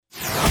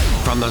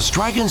from the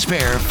Strike and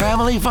Spare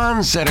Family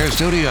Fun Center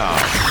studio,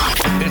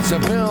 it's a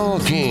Bill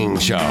King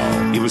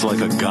Show. He was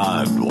like a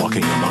god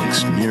walking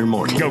amongst mere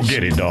mortals. Go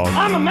get it, dog.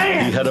 I'm a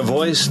man. He had a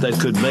voice that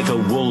could make a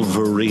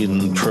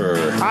wolverine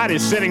purr. Hot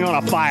is sitting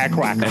on a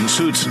firecracker. And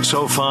suits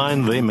so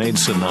fine, they made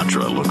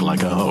Sinatra look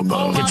like a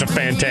hobo. It's a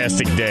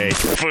fantastic day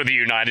for the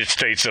United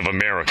States of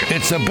America.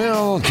 It's a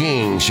Bill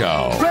King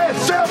Show. Red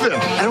 7.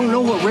 I don't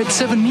know what Red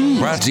 7 means.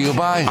 Brought to you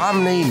by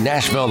Omni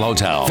Nashville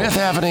Hotel, 5th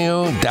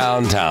Avenue,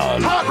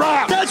 downtown. Hot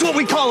rock. That's what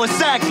we call a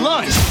sack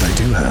lunch. I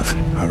do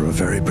have are a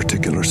very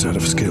particular set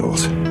of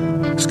skills.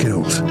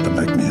 Skills that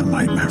make me a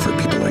nightmare for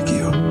people like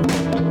you.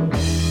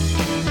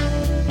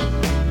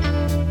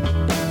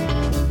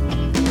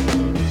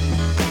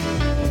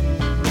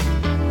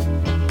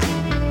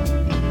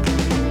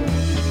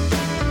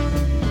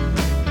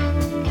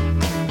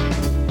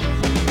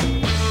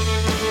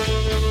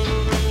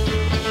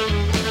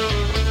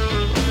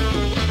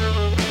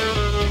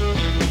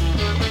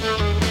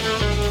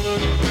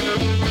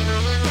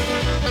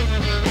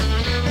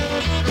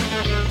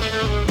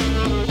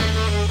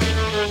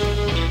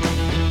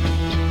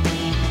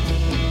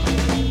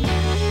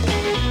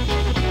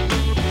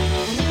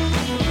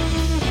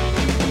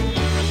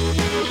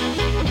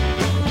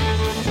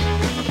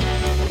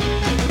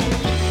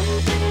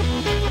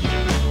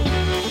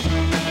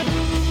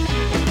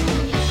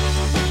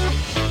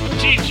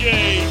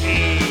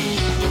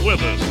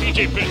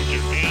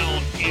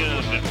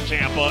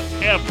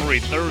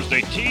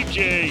 Thursday.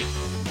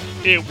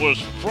 TJ, it was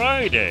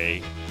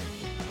Friday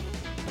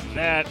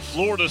that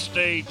Florida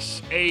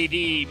State's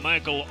AD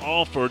Michael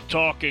Alford,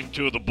 talking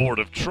to the Board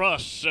of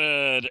Trust,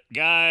 said,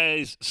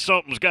 guys,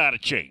 something's got to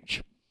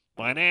change.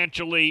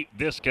 Financially,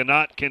 this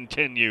cannot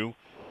continue.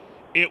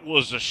 It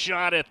was a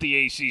shot at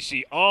the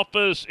ACC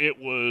office. It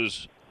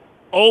was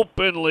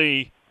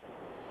openly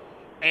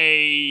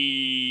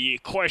a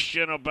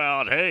question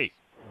about, hey,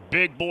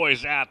 big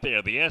boys out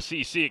there, the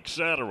SEC,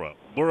 etc.,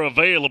 were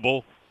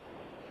available.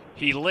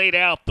 He laid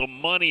out the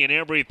money and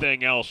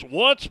everything else.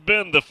 What's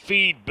been the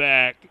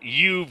feedback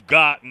you've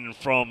gotten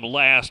from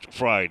last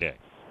Friday?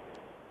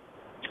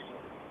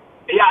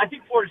 Yeah, I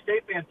think Florida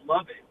State fans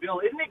love it.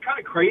 Bill, isn't it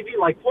kind of crazy?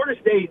 Like, Florida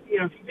State,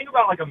 if you think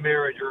about like a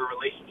marriage or a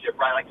relationship,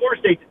 right? Like,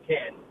 Florida State's a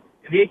 10,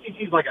 and the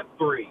ACC is like a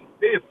 3,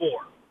 maybe a 4,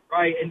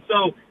 right? And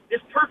so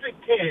this perfect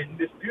 10,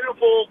 this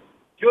beautiful,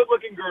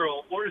 good-looking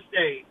girl, Florida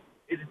State,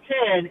 is a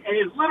 10, and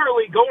is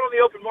literally going on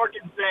the open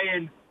market and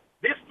saying,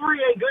 this 3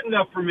 ain't good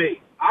enough for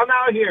me. I'm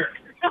out here.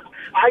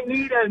 I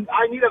need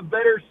a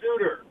better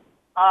suitor.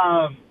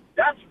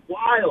 That's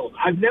wild.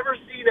 I've never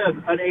seen an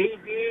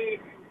AD.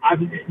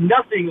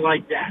 Nothing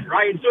like that,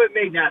 right? And so it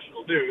made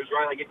national news,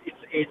 right? Like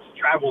it's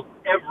traveled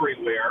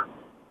everywhere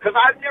because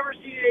I've never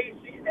seen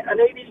an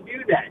AD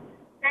do that.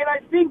 And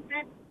I think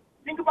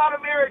about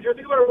a marriage or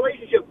think about a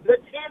relationship.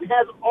 The 10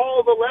 has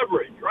all the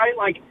leverage, right?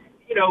 Like,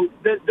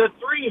 the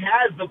 3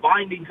 has the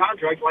binding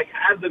contract, like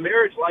has the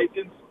marriage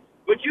license.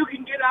 But you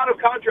can get out of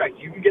contracts.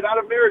 You can get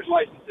out of marriage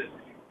licenses.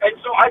 And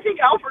so I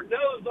think Alfred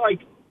knows, like,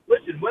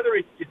 listen, whether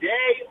it's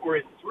today or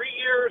in 3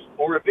 years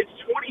or if it's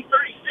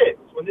 2036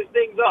 when this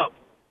thing's up,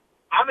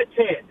 I'm a 10,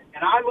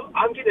 and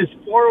I'm getting as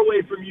far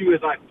away from you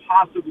as I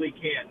possibly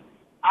can.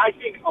 I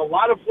think a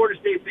lot of Florida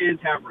State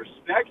fans have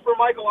respect for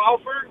Michael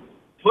Alford,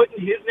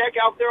 putting his neck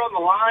out there on the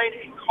line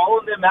and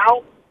calling them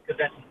out because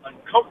that's an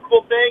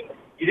uncomfortable thing.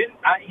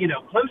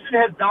 Clemson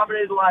has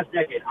dominated the last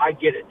decade. I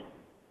get it.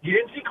 You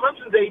didn't see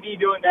Clemson's AD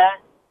doing that.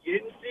 You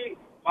didn't see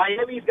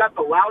Miami's got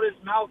the loudest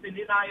mouth in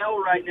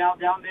NIL right now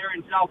down there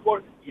in South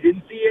Florida. You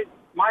didn't see it.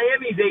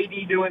 Miami's AD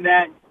doing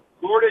that.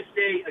 Florida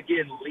State,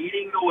 again,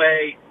 leading the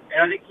way. And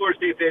I think Florida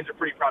State fans are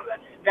pretty proud of that.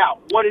 Now,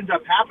 what ends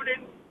up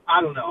happening, I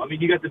don't know. I mean,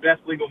 you got the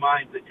best legal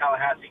minds that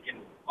Tallahassee can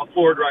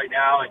afford right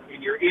now, and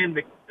you're in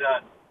the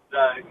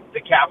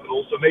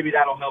capital, so maybe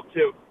that'll help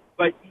too.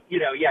 But,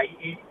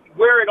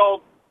 where it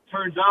all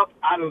turns up,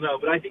 I don't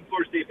know. But I think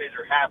Florida State fans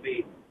are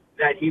happy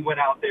that he went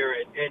out there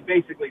and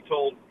basically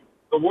told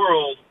the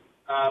world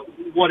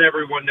what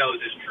everyone knows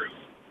is true.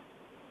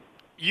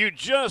 You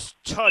just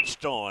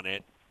touched on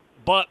it,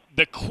 but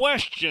the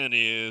question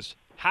is,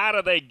 how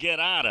do they get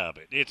out of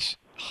it? It's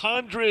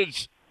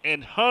hundreds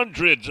and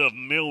hundreds of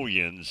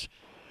millions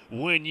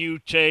when you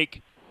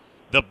take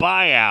the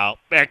buyout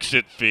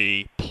exit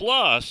fee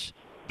plus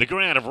the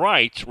grant of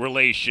rights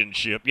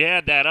relationship. You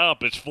add that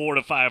up, it's $400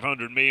 to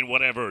 $500 million,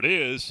 whatever it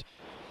is.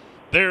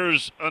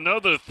 There's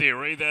another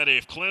theory that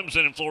if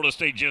Clemson and Florida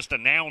State just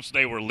announced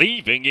they were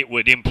leaving, it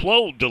would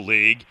implode the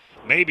league.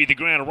 Maybe the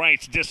grant of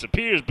rights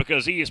disappears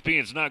because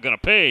ESPN's not going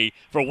to pay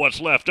for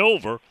what's left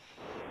over.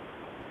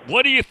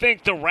 What do you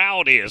think the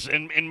route is?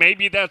 And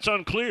maybe that's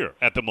unclear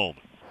at the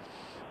moment.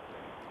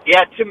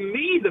 Yeah, to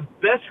me, the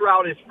best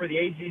route is for the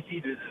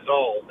ACC to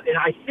dissolve. And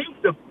I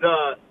think the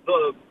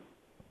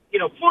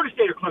Florida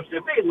State or Clemson,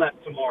 if they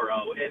left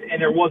tomorrow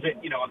and there wasn't,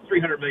 a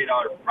 $300 million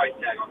price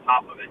tag on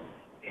top of it,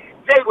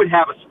 they would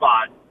have a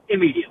spot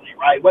immediately,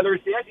 right? Whether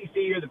it's the SEC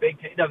or the Big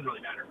Ten, it doesn't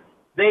really matter.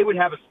 They would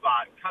have a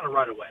spot kind of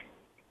right away.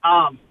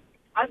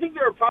 I think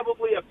there are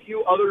probably a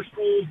few other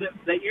schools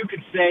that you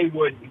could say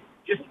would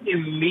just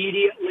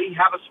immediately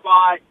have a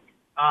spot.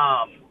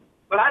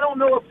 But I don't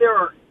know if there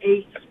are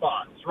 8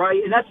 spots,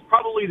 right? And that's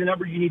probably the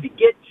number you need to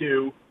get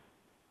to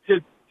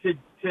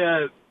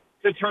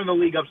turn the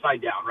league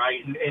upside down,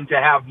 right? And to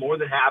have more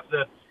than half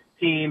the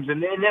teams,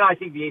 and then I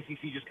think the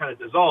ACC just kind of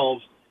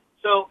dissolves.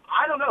 So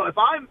I don't know if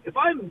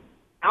I'm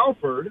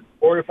Alford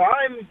or if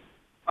I'm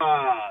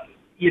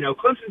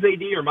Clemson's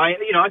AD or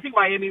Miami. I think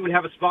Miami would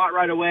have a spot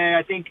right away.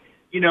 I think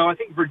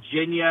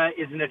Virginia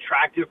is an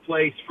attractive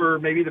place for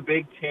maybe the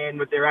Big Ten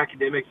with their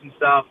academics and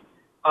stuff.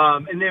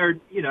 And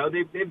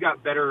they've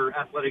got better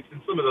athletics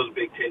than some of those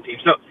Big Ten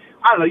teams. So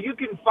I don't know. You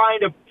can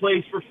find a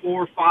place for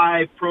 4 or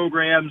 5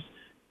 programs.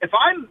 If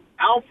I'm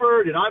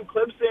Alford and I'm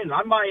Clemson and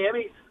I'm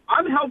Miami,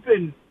 I'm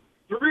helping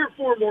 3 or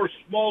 4 more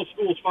small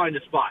schools find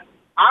a spot.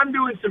 I'm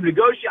doing some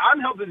negotiating. I'm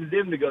helping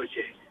them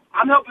negotiate.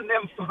 I'm helping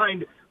them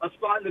find a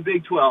spot in the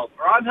Big 12,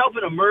 or I'm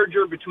helping a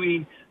merger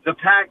between the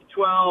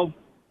Pac-12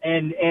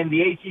 and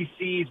the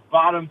ACC's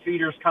bottom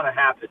feeders kind of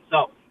happen.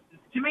 So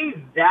to me,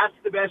 that's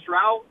the best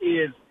route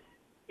is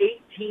 8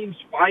 teams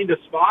find a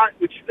spot,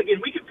 which, again,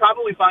 we could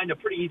probably find a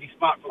pretty easy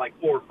spot for like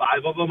 4 or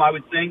 5 of them, I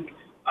would think.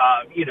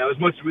 As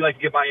much as we like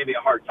to give Miami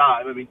a hard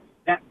time, I mean,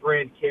 that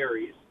brand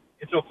carries.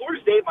 And so Florida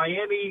State,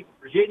 Miami,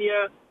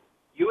 Virginia,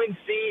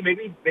 UNC,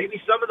 maybe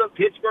some of the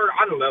Pittsburgh,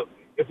 I don't know.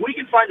 If we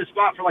can find a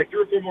spot for like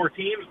 3 or 4 more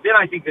teams, then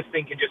I think this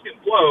thing can just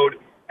implode,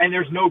 and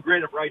there's no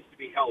grant of rights to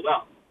be held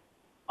up.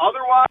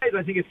 Otherwise,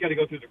 I think it's got to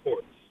go through the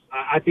courts.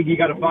 I think you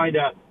got to find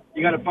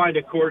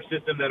a court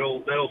system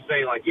that'll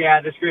say like, yeah,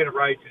 this grant of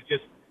rights is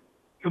just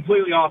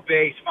completely off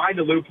base. Find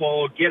a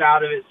loophole, get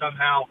out of it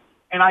somehow.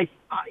 And I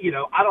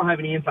don't have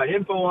any inside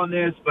info on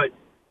this, but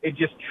it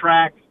just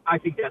tracks. I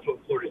think that's what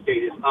Florida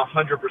State is 100%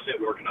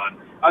 working on.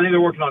 I think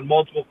they're working on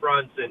multiple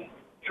fronts, and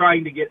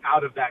trying to get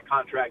out of that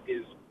contract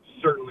is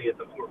certainly at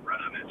the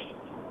forefront of it.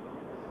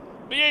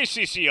 The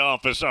ACC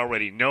office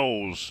already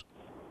knows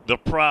the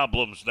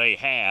problems they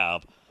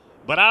have,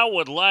 but I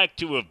would like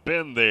to have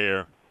been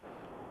there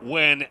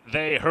when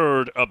they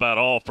heard about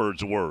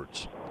Alford's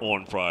words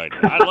on Friday.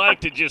 I'd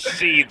like to just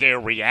see their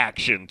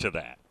reaction to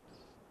that.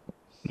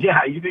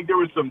 Yeah, you think there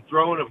was some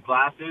throwing of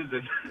glasses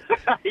and,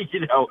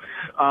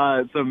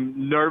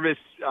 some nervous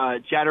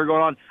chatter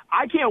going on?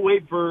 I can't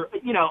wait for,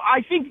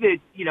 I think that,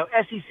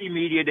 SEC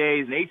media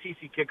days and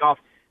ACC kickoff,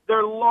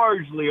 they're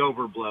largely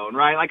overblown,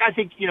 right? Like, I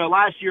think,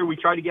 last year we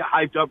tried to get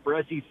hyped up for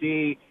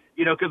SEC,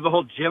 because the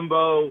whole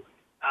Jimbo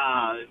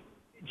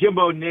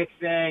Nick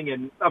thing,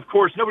 and, of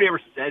course, nobody ever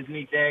says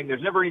anything.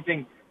 There's never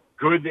anything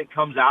good that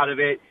comes out of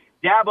it.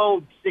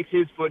 Dabo sticks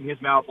his foot in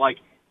his mouth like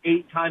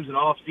 8 times an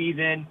off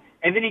season,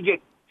 and then he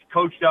gets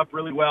coached up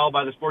really well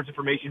by the sports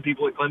information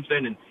people at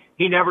Clemson, and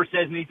he never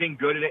says anything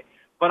good at it.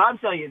 But I'm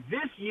telling you,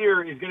 this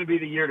year is going to be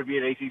the year to be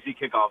an ACC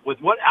kickoff. With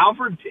what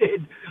Alford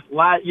did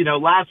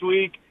last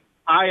week,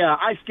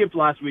 I skipped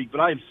last week, but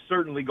I am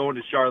certainly going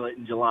to Charlotte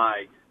in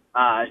July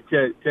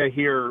to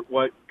hear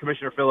what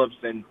Commissioner Phillips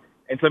and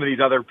some of these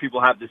other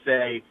people have to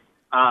say.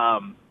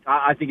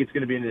 I think it's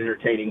going to be an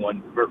entertaining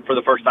one for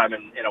the first time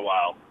in a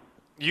while.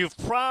 You've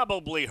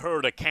probably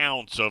heard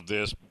accounts of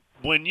this.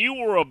 When you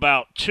were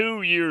about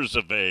 2 years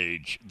of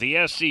age,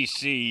 the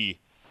SEC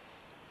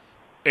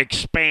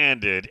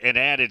expanded and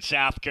added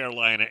South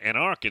Carolina and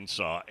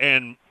Arkansas.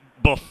 And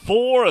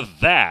before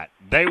that,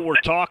 they were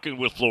talking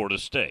with Florida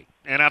State.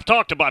 And I've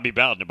talked to Bobby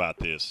Bowden about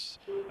this.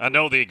 I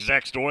know the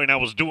exact story, and I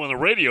was doing the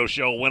radio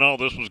show when all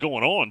this was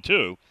going on,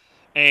 too.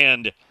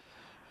 And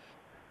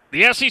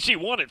the SEC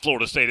wanted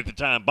Florida State at the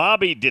time.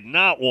 Bobby did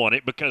not want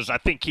it because I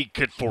think he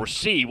could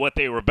foresee what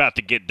they were about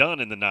to get done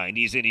in the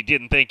 90s, and he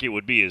didn't think it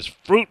would be as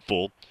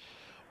fruitful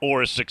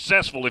or as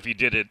successful if he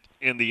did it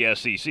in the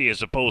SEC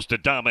as opposed to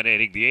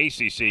dominating the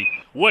ACC,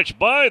 which,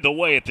 by the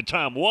way, at the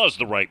time was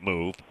the right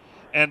move,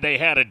 and they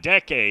had a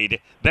decade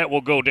that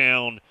will go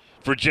down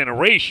for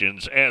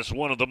generations as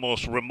one of the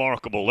most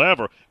remarkable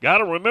ever. Got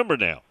to remember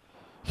now,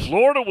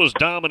 Florida was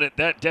dominant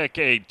that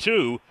decade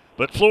too,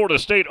 but Florida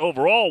State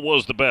overall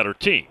was the better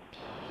team,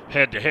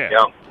 head-to-head.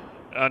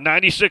 Yeah.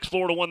 96,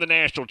 Florida won the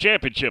national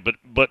championship,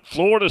 but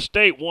Florida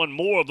State won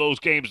more of those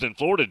games than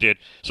Florida did.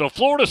 So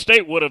Florida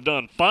State would have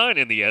done fine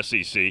in the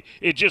SEC.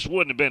 It just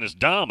wouldn't have been as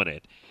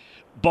dominant.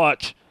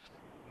 But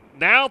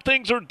now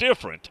things are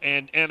different.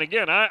 And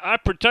again, I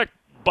protect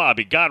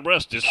Bobby, God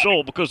rest his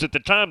soul, because at the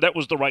time that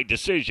was the right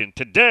decision.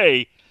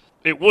 Today,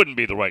 it wouldn't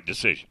be the right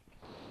decision.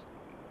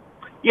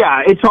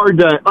 Yeah, it's hard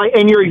to –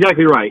 and you're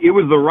exactly right. It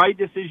was the right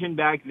decision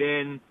back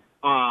then.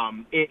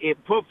 It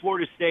put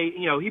Florida State –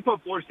 he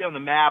put Florida State on the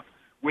map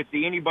with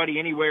the anybody,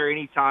 anywhere,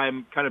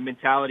 anytime kind of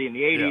mentality in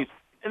the 80s. Yeah.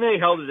 And they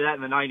held it to that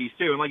in the 90s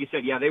too. And like you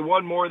said, yeah, they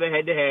won more of the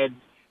head-to-heads.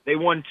 They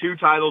won 2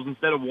 titles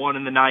instead of 1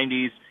 in the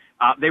 90s.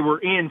 They were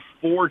in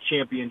 4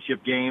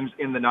 championship games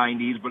in the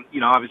 90s, but,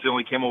 obviously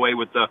only came away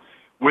with the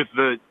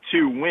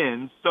 2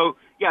 wins. So,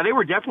 yeah, they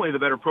were definitely the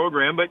better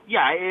program. But,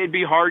 yeah, it'd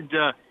be hard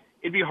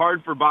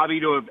for Bobby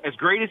to have, as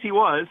great as he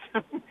was,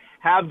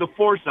 have the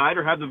foresight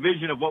or have the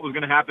vision of what was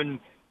going to happen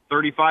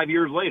 35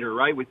 years later,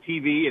 right, with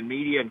TV and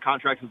media and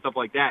contracts and stuff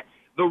like that.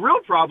 The real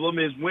problem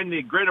is when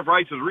the grant of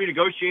rights was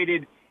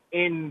renegotiated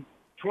in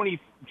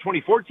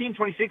 2014,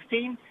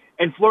 2016,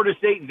 and Florida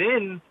State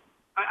then,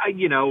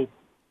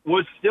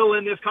 was still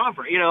in this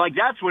conference.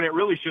 That's when it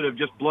really should have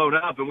just blown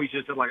up, and we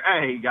should have said,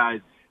 hey, guys,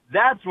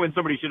 that's when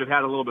somebody should have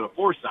had a little bit of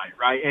foresight,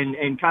 right,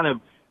 and kind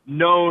of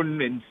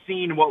known and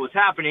seen what was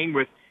happening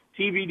with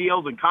TV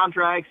deals and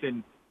contracts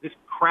and this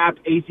crap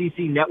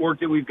ACC network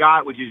that we've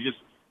got, which is just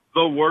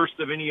the worst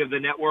of any of the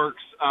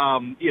networks.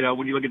 When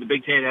you look at the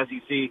Big Ten,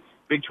 SEC,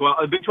 Big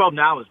 12, Big 12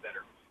 now is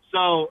better.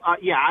 So,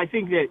 I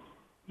think that,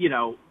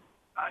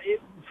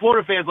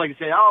 Florida fans like to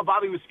say, oh,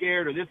 Bobby was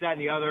scared or this, that,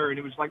 and the other. And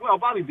it was like, well,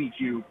 Bobby beat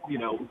you,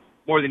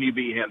 more than you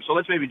beat him. So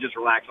let's maybe just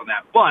relax on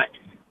that. But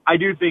I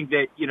do think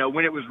that,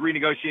 when it was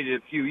renegotiated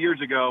a few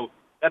years ago,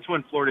 that's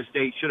when Florida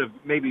State should have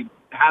maybe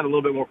had a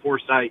little bit more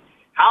foresight.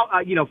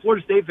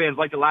 Florida State fans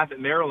like to laugh at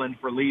Maryland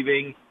for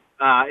leaving.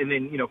 And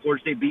then,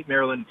 Florida State beat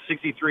Maryland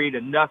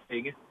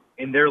 63-0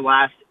 in their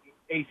last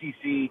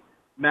ACC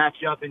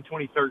matchup in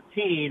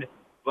 2013.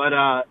 But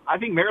I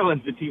think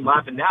Maryland's the team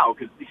laughing now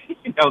because,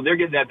 they're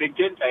getting that Big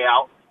Ten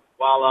payout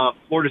while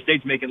Florida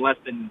State's making less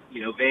than,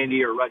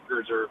 Vandy or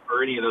Rutgers or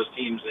any of those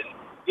teams in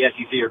the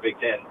SEC or Big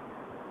Ten.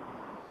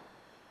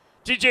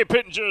 TJ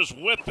Pittenger's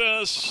with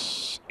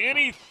us.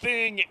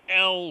 Anything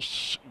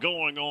else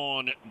going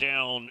on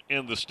down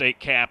in the state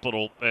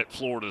capital at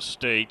Florida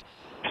State?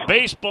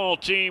 Baseball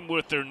team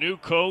with their new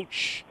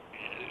coach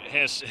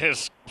has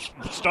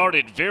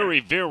started very,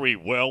 very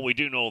well. We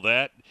do know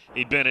that.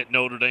 He'd been at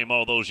Notre Dame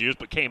all those years,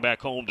 but came back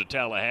home to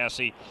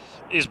Tallahassee.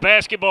 Is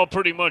basketball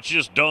pretty much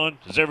just done?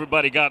 Has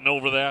everybody gotten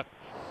over that?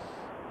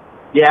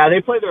 Yeah,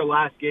 they play their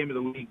last game of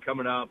the week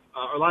coming up,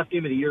 or last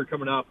game of the year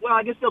coming up. Well,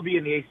 I guess they'll be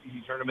in the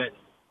ACC tournament,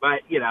 but,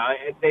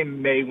 they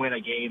may win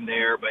a game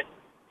there. But,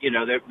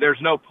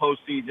 there's no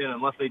postseason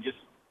unless they just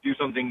do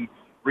something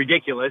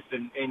ridiculous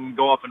and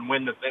go up and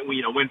win the thing,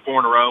 win 4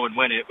 in a row and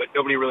win it. But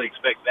nobody really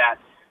expects that.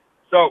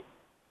 So,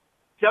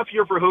 tough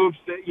year for hoops.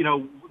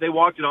 They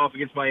walked it off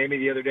against Miami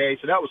the other day,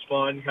 so that was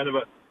fun. Kind of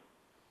a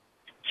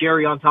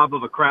cherry on top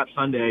of a crap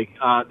Sunday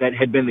that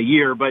had been the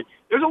year. But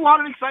there's a lot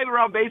of excitement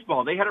around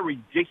baseball. They had a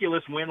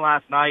ridiculous win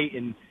last night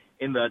in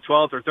the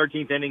 12th or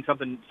 13th inning,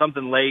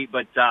 something late.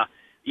 But,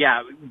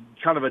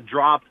 kind of a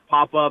dropped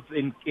pop-up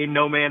in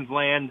no man's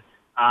land,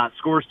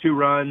 scores 2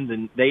 runs,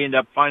 and they end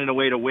up finding a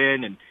way to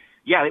win. And,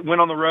 they went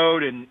on the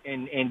road and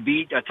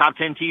beat a top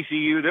 10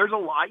 TCU. There's a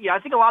lot. Yeah, I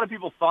think a lot of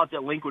people thought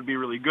that Link would be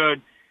really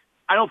good.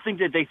 I don't think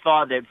that they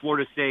thought that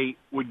Florida State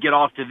would get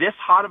off to this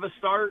hot of a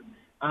start.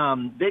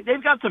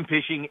 They've got some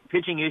pitching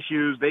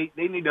issues. They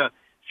need to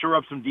shore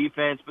up some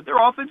defense, but their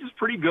offense is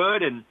pretty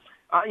good, and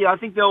I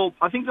think they'll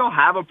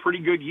have a pretty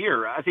good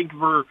year. I think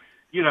for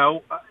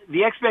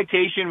the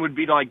expectation would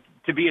be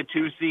to be a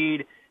 2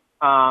 seed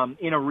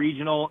in a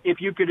regional.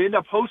 If you could end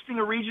up hosting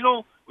a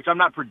regional, which I'm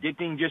not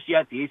predicting just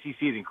yet, the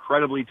ACC is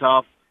incredibly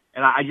tough,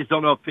 and I just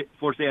don't know if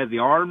Florida State has the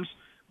arms.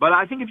 But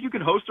I think if you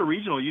could host a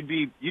regional, you'd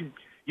say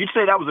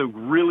that was a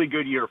really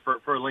good year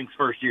for Link's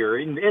first year.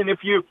 And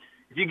if you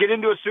get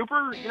into a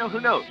super, who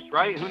knows,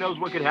 right? Who knows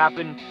what could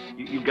happen?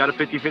 You've got a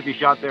 50-50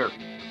 shot there.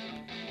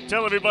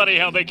 Tell everybody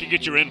how they can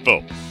get your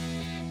info.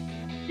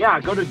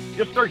 Yeah,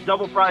 just search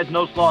Double Fries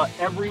No Slaw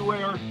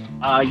everywhere.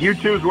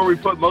 YouTube's where we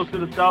put most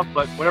of the stuff,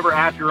 but whatever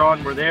app you're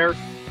on, we're there.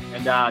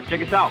 And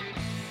check us out.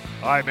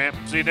 All right, man.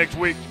 See you next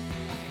week.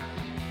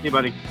 See you,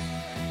 buddy.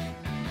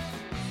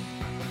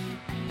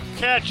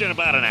 Catch in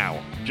about an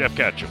hour. Jeff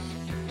Ketchum.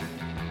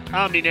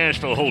 Omni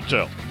Nashville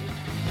Hotel.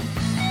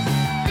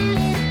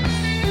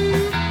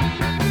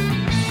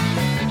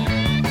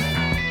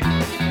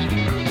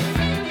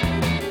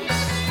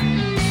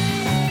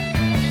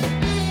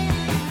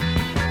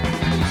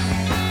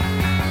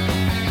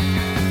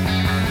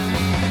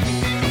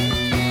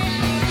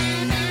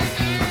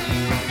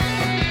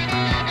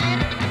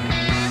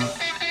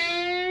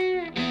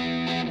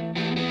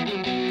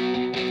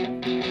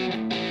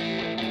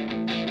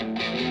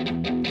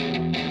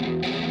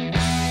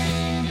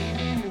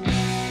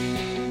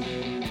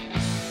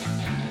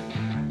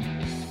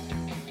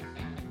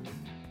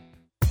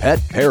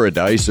 Pet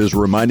Paradise is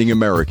reminding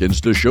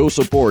Americans to show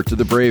support to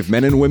the brave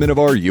men and women of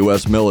our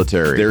U.S.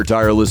 military. Their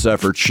tireless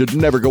efforts should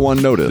never go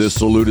unnoticed. This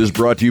salute is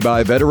brought to you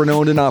by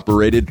veteran-owned and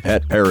operated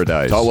Pet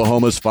Paradise,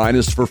 Tullahoma's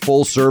finest for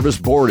full-service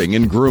boarding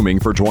and grooming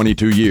for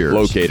 22 years.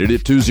 Located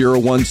at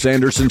 201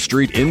 Sanderson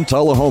Street in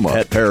Tullahoma,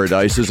 Pet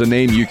Paradise is a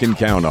name you can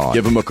count on.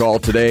 Give them a call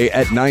today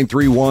at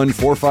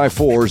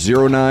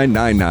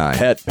 931-454-0999.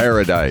 Pet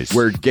Paradise,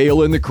 where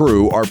Gail and the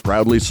crew are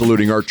proudly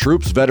saluting our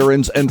troops,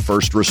 veterans, and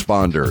first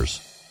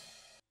responders.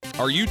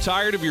 Are you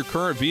tired of your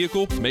current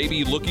vehicle?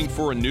 Maybe looking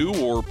for a new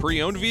or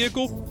pre-owned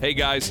vehicle? Hey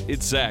guys,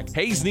 it's Zach.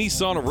 Hayes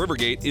Nissan of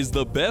Rivergate is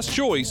the best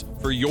choice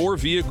for your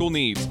vehicle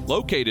needs.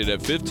 Located at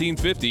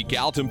 1550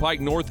 Gallatin Pike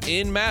North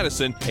in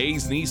Madison,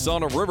 Hayes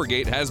Nissan of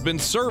Rivergate has been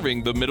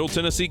serving the Middle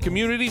Tennessee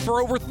community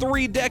for over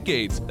 3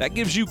 decades. That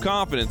gives you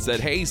confidence that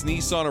Hayes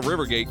Nissan of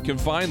Rivergate can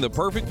find the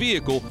perfect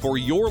vehicle for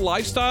your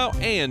lifestyle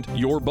and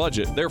your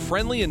budget. Their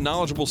friendly and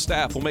knowledgeable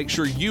staff will make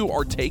sure you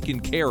are taken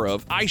care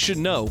of. I should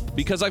know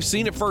because I've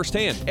seen it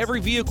firsthand.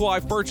 Every vehicle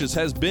I've purchased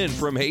has been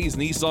from Hayes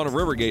Nissan of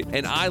Rivergate,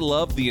 and I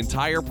love the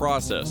entire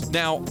process.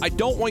 Now, I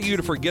don't want you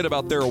to forget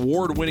about their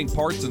award-winning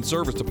parts and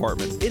service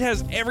department. It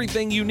has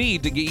everything you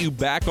need to get you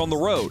back on the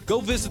road.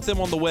 Go visit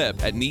them on the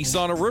web at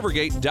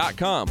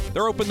nissanofrivergate.com.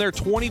 They're open there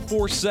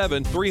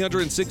 24/7,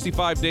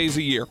 365 days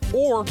a year.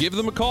 Or give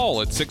them a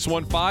call at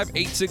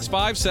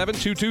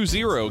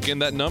 615-865-7220. Again,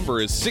 that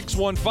number is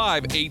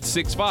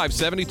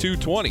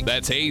 615-865-7220.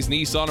 That's Hayes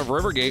Nissan of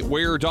Rivergate,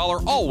 where your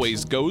dollar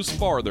always goes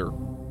farther.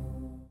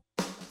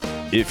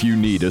 If you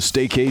need a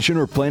staycation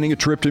or planning a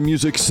trip to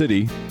Music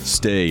City,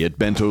 stay at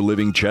Bento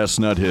Living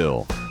Chestnut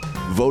Hill.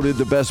 Voted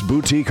the best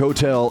boutique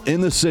hotel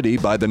in the city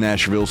by the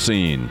Nashville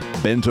Scene.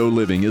 Bento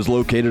Living is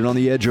located on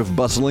the edge of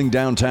bustling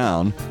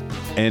downtown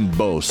and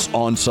boasts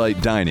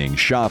on-site dining,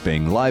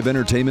 shopping, live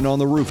entertainment on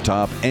the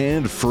rooftop,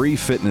 and free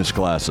fitness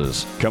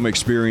classes. Come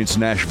experience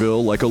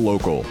Nashville like a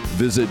local.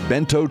 Visit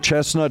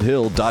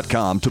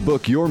BentoChestnutHill.com to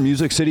book your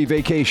Music City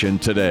vacation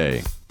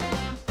today.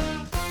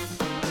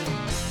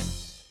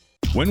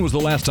 When was the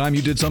last time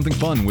you did something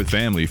fun with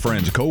family,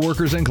 friends,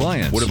 coworkers, and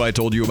clients? What if I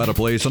told you about a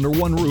place under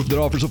one roof that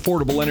offers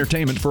affordable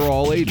entertainment for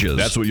all ages?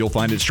 That's what you'll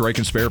find at Strike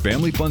and Spare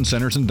Family Fun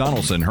Centers in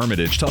Donaldson,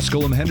 Hermitage,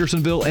 Tusculum,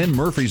 Hendersonville, and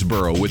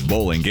Murfreesboro, with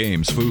bowling,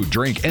 games, food,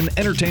 drink, and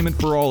entertainment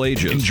for all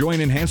ages. Enjoy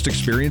an enhanced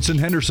experience in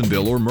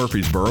Hendersonville or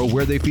Murfreesboro,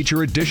 where they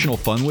feature additional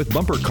fun with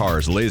bumper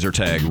cars, laser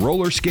tag,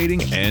 roller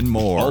skating, and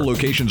more. All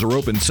locations are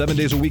open 7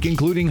 days a week,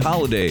 including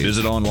holidays.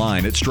 Visit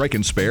online at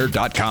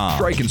strikeandspare.com.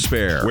 Strike and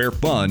Spare, where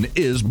fun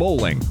is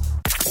bowling.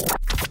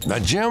 The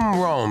Jim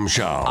Rome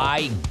Show.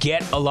 I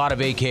get a lot of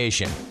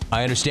vacation.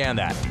 I understand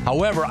that.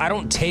 However, I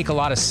don't take a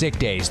lot of sick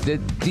days.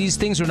 These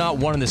things are not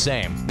one and the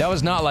same. That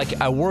was not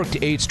like I worked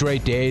 8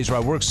 straight days or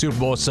I worked Super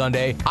Bowl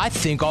Sunday. I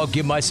think I'll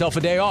give myself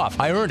a day off.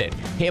 I earned it.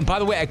 Hey, and by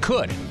the way, I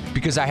could,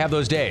 because I have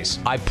those days.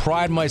 I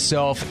pride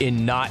myself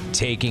in not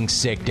taking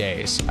sick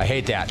days. I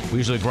hate that. We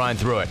usually grind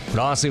through it. But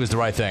honestly, it was the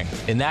right thing.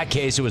 In that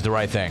case, it was the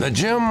right thing. The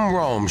Jim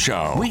Rome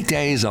Show.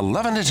 Weekdays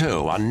 11 to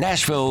 2 on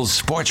Nashville's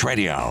Sports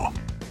Radio.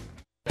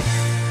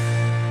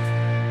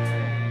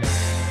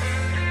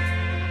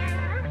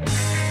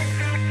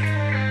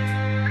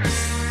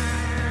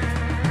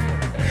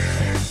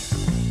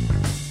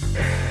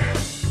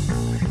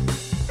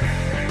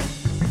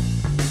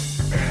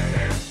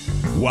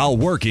 While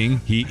working,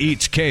 he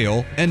eats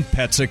kale and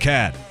pets a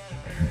cat.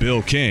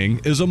 Bill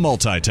King is a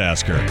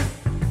multitasker.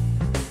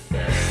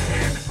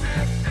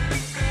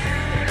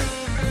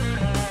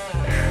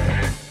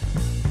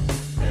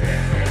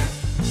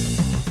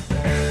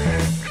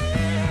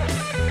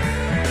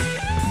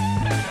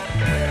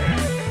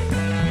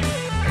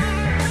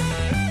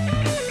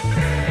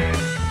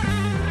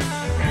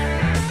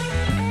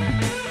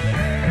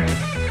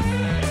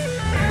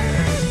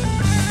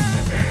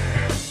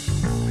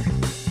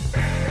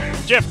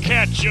 Jeff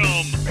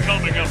Ketchum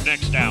coming up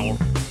next hour.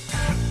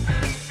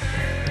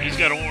 He's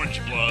got Orange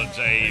Bloods,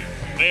 a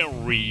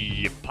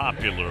very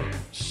popular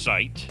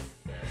site.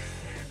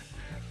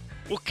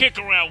 We'll kick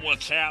around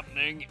what's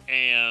happening,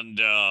 and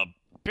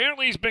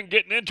apparently he's been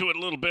getting into it a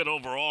little bit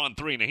over on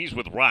 3. Now, he's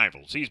with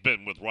Rivals. He's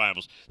been with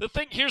Rivals.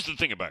 Here's the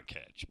thing about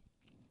Ketch.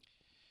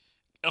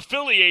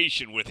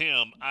 Affiliation with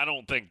him, I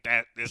don't think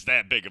that is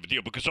that big of a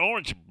deal, because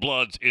Orange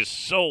Bloods is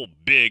so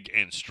big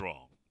and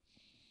strong.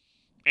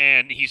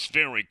 And he's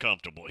very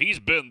comfortable. He's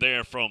been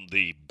there from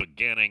the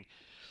beginning.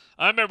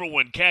 I remember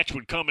when Catch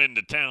would come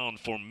into town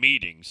for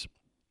meetings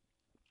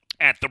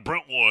at the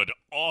Brentwood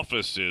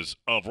offices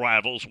of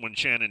Rivals when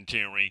Shannon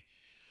Terry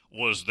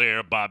was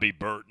there, Bobby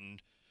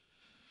Burton,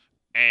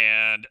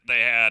 and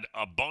they had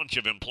a bunch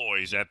of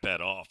employees at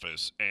that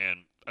office.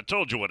 And I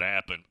told you what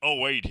happened.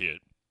 2008 hit,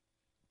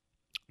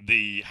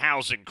 the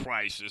housing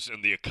crisis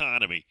and the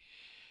economy,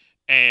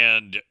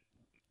 and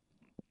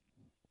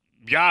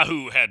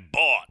Yahoo had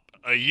bought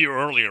a year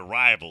earlier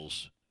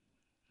Rivals,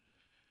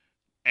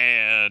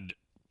 and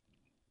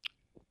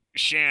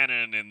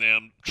Shannon and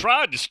them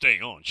tried to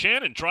stay on.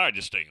 Shannon tried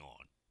to stay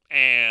on,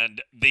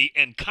 and the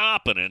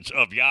incompetence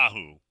of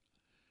Yahoo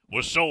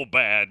was so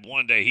bad,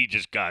 one day he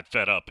just got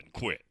fed up and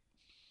quit.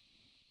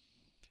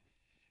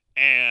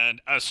 And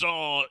I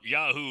saw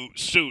Yahoo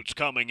suits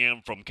coming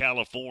in from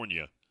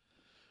California,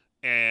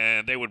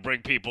 and they would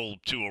bring people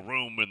to a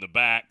room in the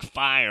back,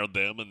 fire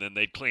them, and then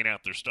they'd clean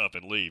out their stuff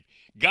and leave.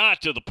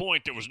 Got to the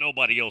point there was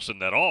nobody else in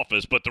that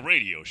office but the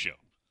radio show.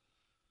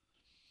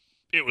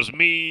 It was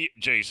me,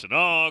 Jason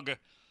Ogg,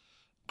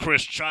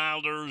 Chris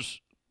Childers.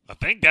 I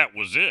think that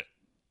was it.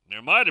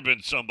 There might have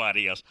been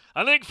somebody else.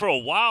 I think for a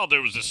while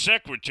there was a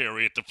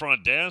secretary at the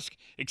front desk,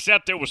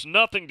 except there was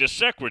nothing to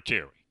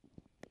secretary.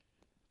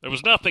 There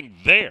was nothing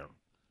there.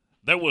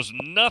 There was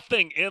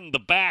nothing in the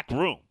back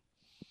room.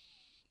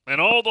 And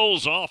all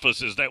those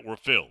offices that were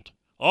filled,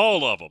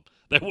 all of them,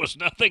 there was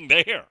nothing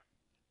there.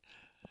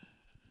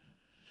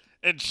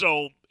 And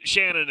so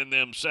Shannon and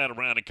them sat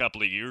around a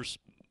couple of years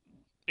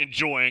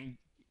enjoying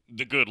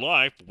the good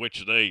life,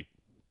 which they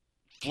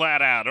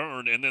flat out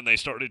earned, and then they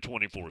started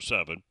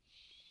 24/7,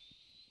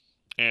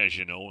 as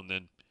you know, and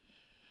then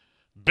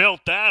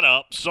built that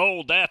up,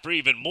 sold that for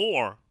even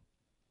more.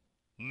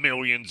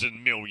 millions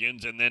and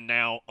millions, and then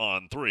now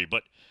on 3.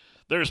 But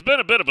there's been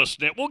a bit of a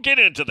snip. We'll get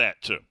into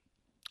that, too,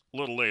 a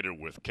little later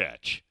with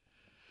Catch.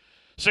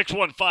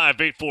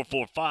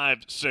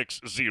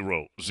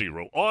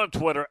 615-844-5600. On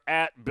Twitter,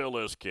 at Bill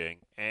is King.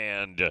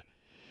 And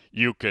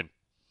you can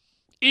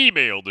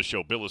email the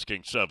show,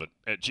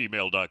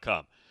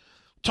 billisking7@gmail.com.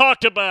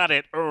 Talked about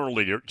it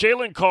earlier.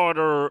 Jalen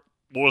Carter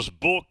was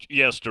booked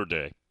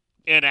yesterday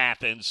in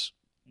Athens,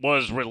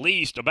 was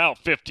released about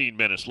 15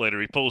 minutes later.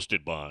 He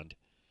posted bond.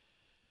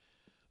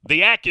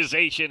 The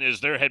accusation is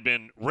there had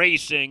been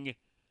racing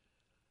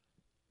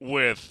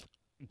with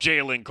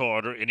Jalen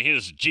Carter in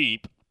his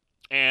Jeep,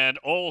 and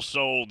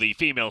also the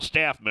female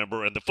staff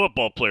member and the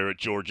football player at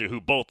Georgia who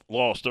both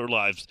lost their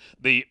lives,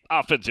 the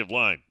offensive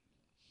line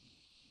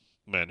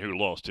man who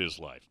lost his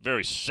life.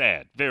 Very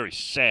sad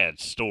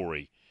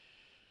story.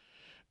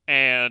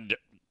 And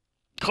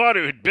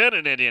Carter had been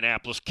in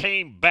Indianapolis,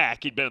 came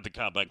back, he'd been at the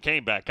combine,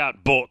 came back,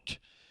 got booked,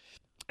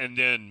 and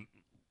then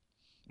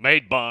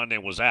made bond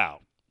and was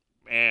out.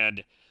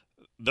 And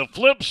the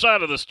flip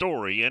side of the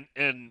story,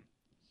 and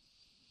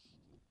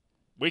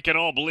we can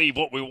all believe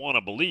what we want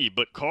to believe,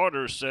 but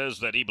Carter says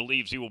that he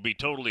believes he will be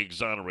totally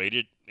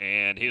exonerated,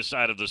 and his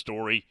side of the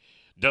story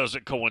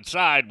doesn't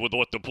coincide with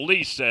what the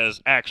police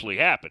says actually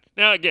happened.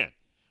 Now, again,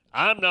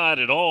 I'm not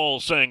at all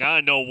saying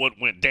I know what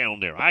went down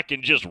there. I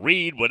can just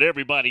read what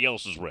everybody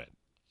else has read.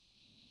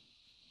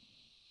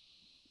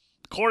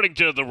 According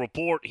to the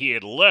report, he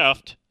had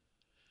left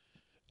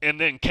and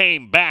then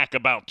came back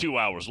about 2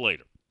 hours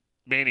later,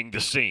 meaning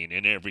the scene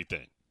and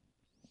everything.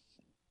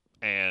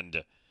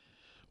 And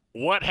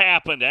what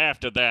happened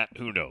after that,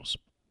 who knows?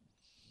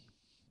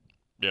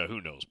 Yeah,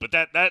 who knows? But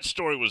that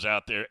story was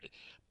out there.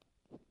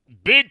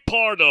 Big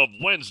part of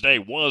Wednesday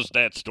was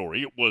that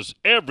story. It was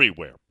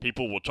everywhere.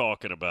 People were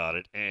talking about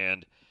it.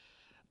 And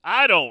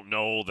I don't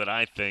know that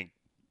I think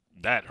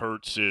that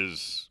hurts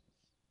his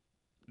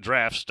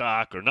draft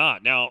stock or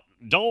not. Now,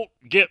 don't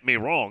get me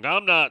wrong.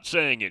 I'm not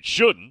saying it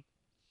shouldn't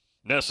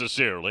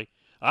necessarily.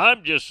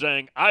 I'm just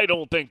saying I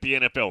don't think the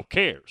NFL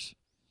cares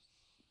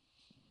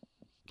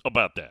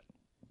about that.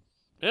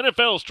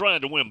 NFL's trying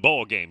to win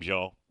ball games,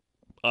 y'all.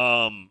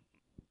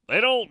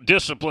 They don't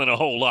discipline a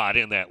whole lot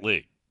in that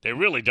league. They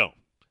really don't.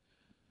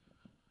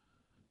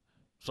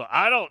 So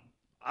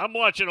I'm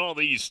watching all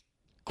these,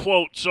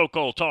 quote,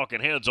 so-called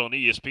talking heads on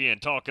ESPN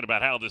talking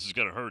about how this is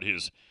going to hurt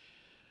his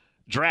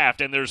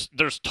draft. And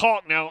there's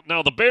talk now.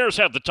 Now, the Bears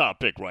have the top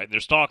pick, right? And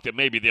there's talk that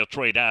maybe they'll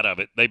trade out of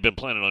it. They've been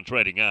planning on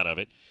trading out of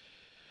it,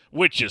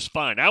 which is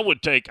fine. I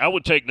would take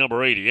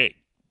number 88.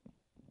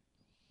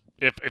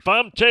 If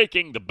I'm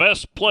taking the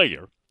best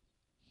player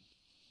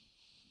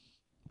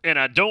and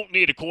I don't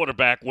need a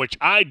quarterback, which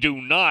I do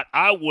not,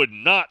 I would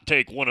not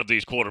take one of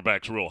these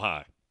quarterbacks real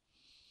high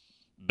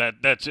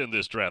that's in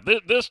this draft.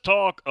 This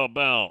talk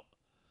about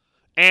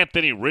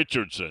Anthony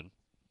Richardson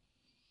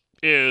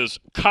is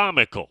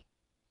comical.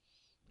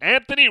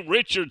 Anthony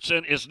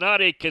Richardson is not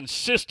a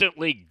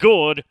consistently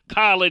good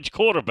college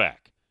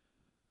quarterback.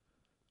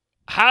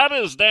 How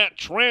does that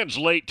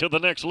translate to the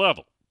next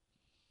level?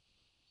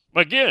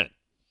 Again,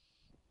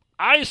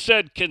 I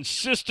said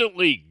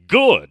consistently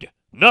good,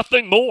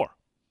 nothing more.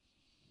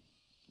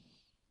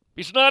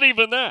 He's not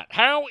even that.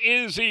 How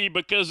is he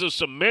because of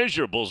some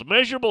measurables?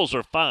 Measurables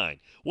are fine.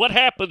 What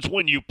happens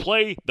when you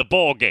play the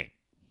ball game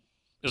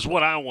is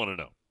what I want to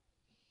know.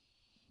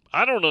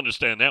 I don't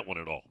understand that one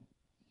at all.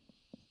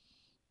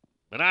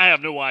 And I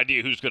have no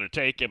idea who's going to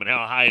take him and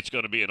how high it's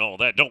going to be and all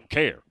that. Don't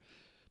care.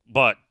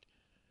 But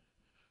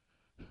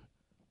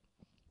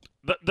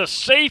the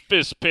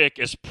safest pick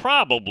is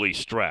probably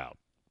Stroud.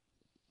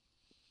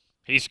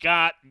 He's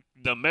got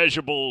the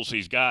measurables.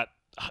 He's got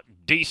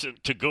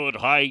decent to good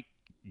height,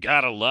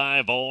 got a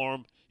live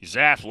arm. He's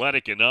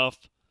athletic enough,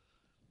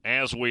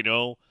 as we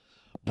know.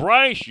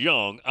 Bryce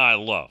Young, I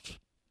love.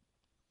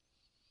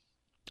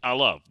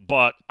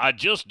 But I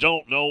just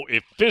don't know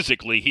if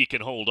physically he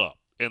can hold up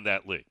in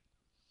that league.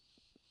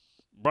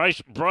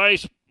 Bryce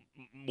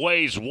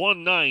weighs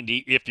 190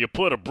 if you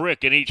put a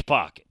brick in each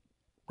pocket,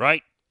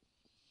 right?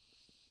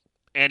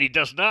 And he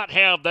does not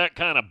have that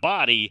kind of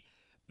body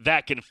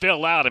that can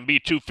fill out and be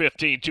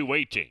 215,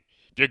 218.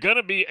 If you're going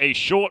to be a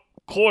short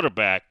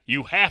quarterback,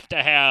 you have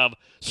to have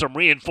some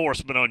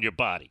reinforcement on your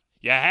body.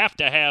 You have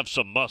to have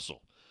some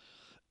muscle.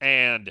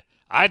 And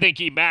I think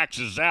he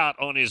maxes out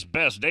on his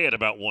best day at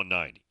about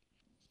 190.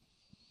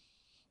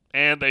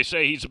 And they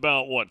say he's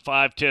about,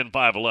 5'10",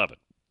 5'11".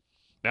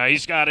 Now,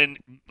 he's got a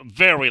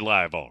very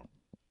live arm.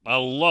 I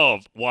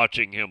love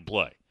watching him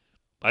play.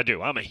 I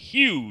do. I'm a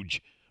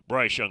huge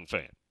Bryce Young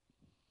fan.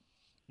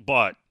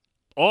 But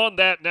on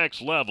that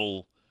next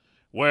level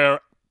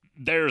where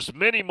there's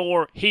many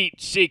more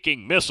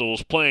heat-seeking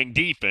missiles playing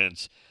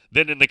defense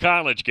than in the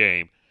college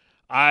game,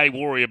 I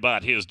worry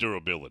about his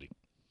durability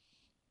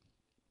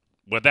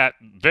with that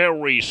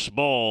very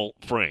small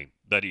frame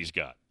that he's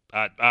got.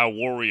 I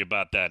worry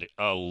about that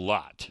a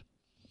lot,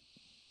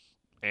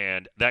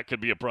 and that could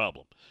be a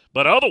problem.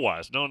 But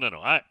otherwise, no.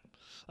 I'm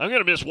going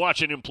to miss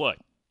watching him play.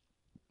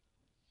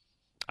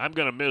 I'm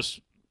going to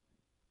miss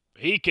 –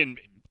 he can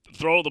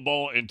throw the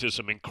ball into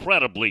some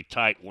incredibly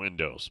tight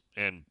windows.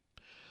 And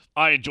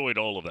I enjoyed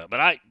all of that. But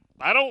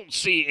I don't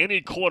see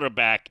any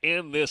quarterback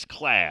in this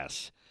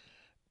class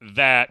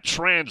that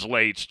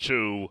translates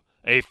to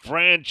a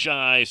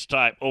franchise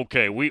type,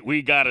 okay,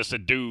 we got us a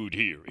dude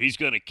here. He's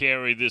going to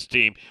carry this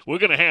team. We're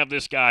going to have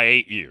this guy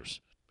 8 years.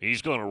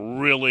 He's going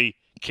to really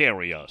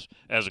carry us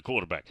as a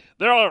quarterback.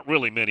 There aren't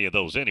really many of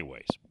those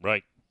anyways,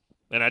 right?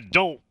 And I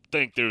don't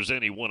think there's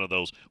any one of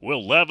those.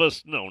 Will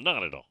Levis? No,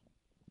 not at all.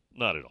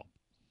 Not at all.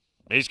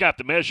 He's got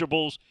the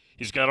measurables.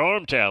 He's got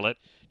arm talent.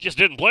 Just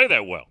didn't play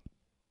that well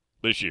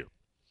this year.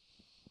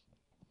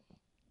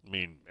 I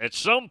mean, at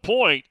some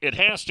point, it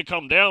has to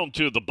come down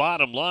to the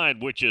bottom line,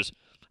 which is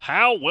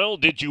how well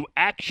did you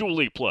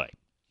actually play?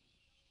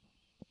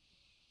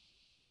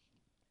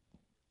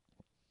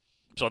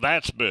 So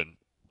that's been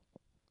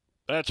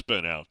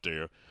out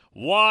there.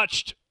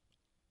 Watched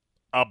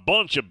a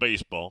bunch of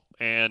baseball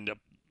and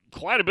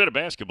quite a bit of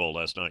basketball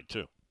last night,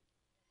 too.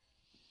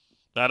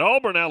 That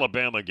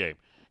Auburn-Alabama game,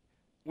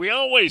 we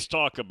always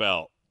talk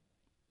about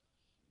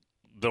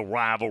the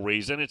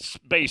rivalries, and it's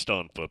based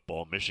on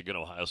football. Michigan,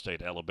 Ohio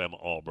State, Alabama,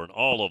 Auburn,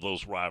 all of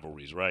those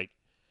rivalries, right?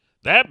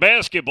 That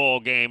basketball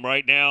game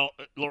right now,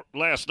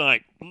 last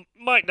night,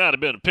 might not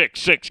have been a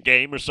pick-six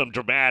game or some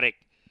dramatic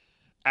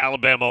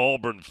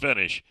Alabama-Auburn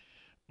finish,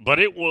 but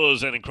it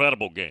was an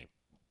incredible game.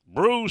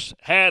 Bruce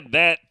had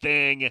that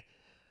thing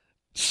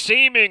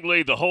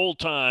seemingly the whole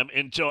time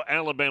until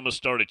Alabama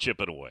started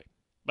chipping away.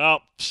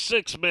 About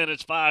 6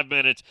 minutes, 5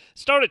 minutes,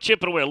 started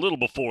chipping away a little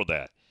before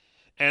that.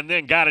 And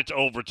then got it to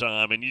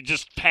overtime, and you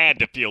just had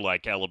to feel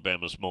like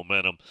Alabama's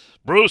momentum.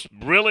 Bruce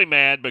really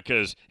mad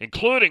because,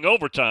 including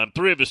overtime,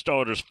 3 of his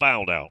starters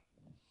fouled out.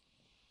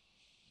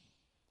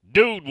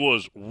 Dude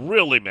was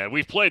really mad.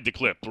 We've played the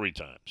clip 3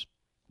 times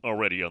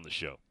already on the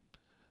show.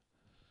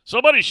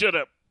 Somebody should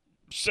have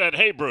said,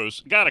 hey,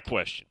 Bruce, got a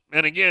question.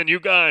 And again, you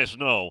guys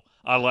know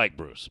I like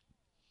Bruce.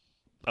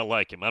 I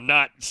like him. I'm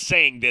not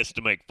saying this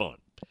to make fun.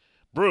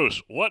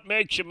 Bruce, what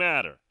makes you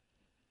madder?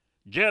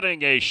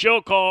 Getting a show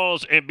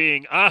cause and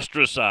being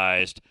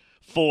ostracized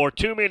for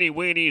too many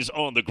weenies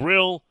on the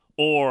grill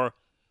or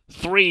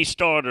 3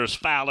 starters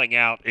fouling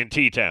out in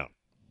T-Town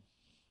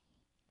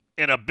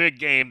in a big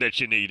game that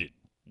you needed.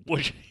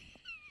 Which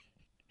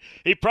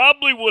he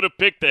probably would have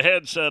picked the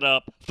headset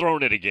up,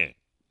 thrown it again.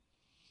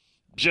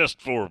 Just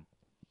for...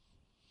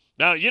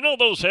 Now, you know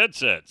those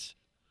headsets.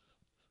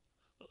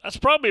 That's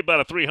probably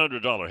about a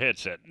 $300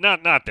 headset.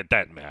 Not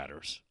that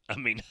matters. I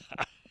mean...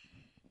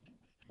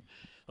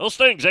 Those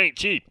things ain't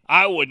cheap.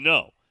 I would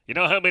know. You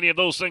know how many of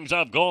those things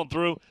I've gone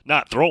through?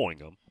 Not throwing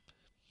them,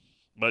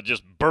 but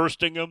just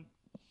bursting them.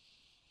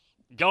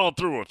 Gone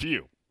through a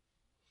few,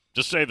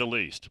 to say the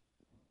least.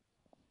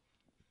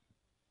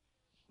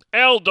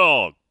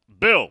 L-Dog,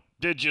 Bill,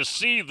 did you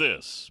see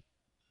this?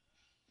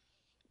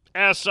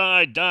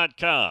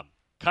 SI.com.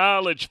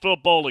 College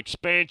football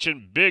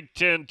expansion, Big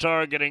Ten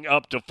targeting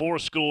up to 4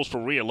 schools for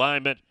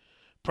realignment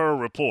per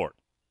report.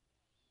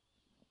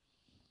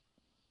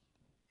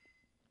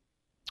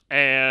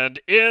 And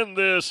in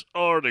this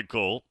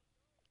article,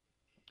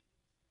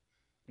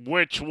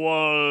 which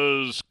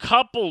was a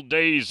couple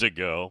days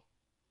ago,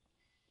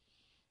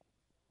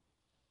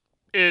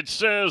 it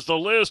says the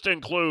list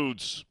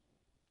includes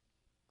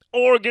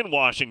Oregon,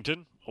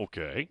 Washington,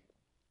 okay,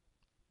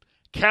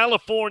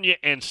 California,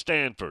 and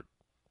Stanford,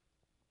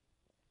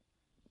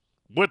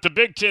 with the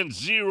Big Ten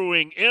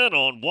zeroing in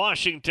on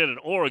Washington and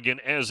Oregon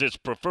as its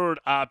preferred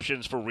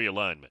options for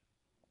realignment.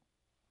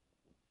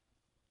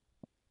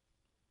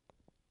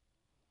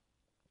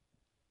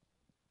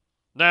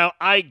 Now,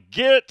 I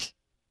get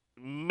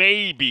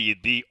maybe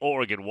the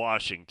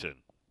Oregon-Washington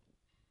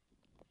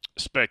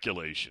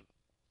speculation.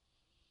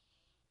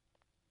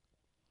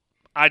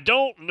 I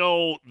don't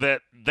know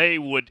that they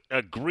would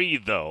agree,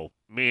 though,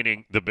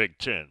 meaning the Big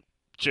Ten,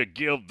 to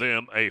give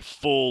them a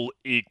full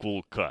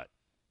equal cut.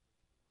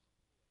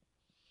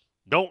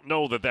 Don't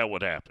know that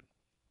would happen.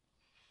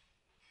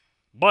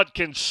 But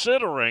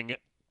considering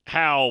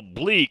how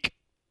bleak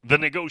the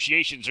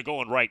negotiations are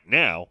going right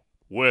now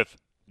with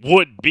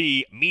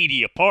would-be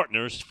media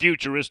partners,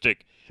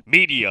 futuristic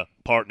media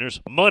partners,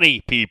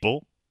 money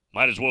people,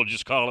 might as well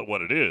just call it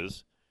what it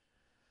is.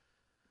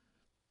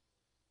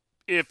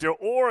 If you're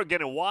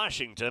Oregon and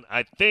Washington,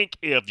 I think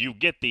if you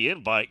get the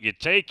invite, you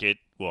take it.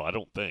 Well, I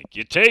don't think.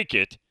 You take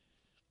it,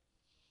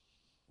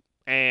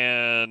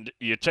 and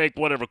you take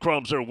whatever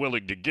crumbs they're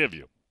willing to give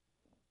you.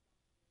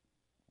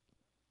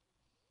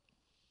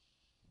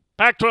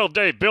 Pac-12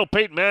 Dave, Bill,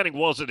 Peyton Manning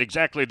wasn't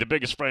exactly the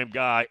biggest frame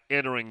guy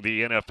entering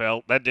the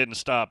NFL. That didn't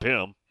stop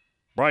him.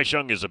 Bryce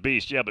Young is a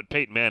beast, yeah, but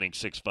Peyton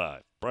Manning's 6'5".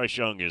 Bryce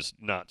Young is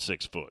not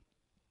 6 foot.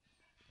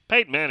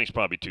 Peyton Manning's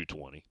probably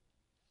 220.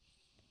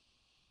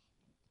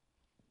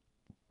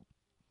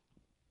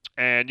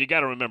 And you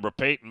got to remember,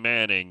 Peyton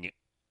Manning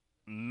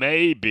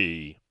may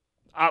be,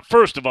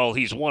 first of all,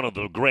 he's one of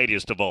the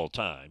greatest of all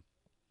time.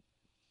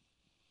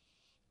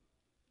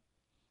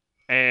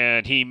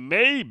 And he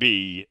may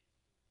be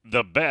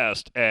the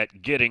best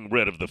at getting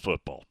rid of the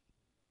football.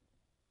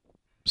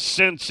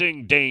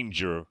 Sensing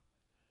danger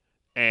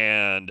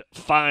and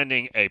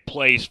finding a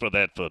place for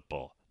that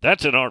football.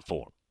 That's an art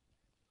form.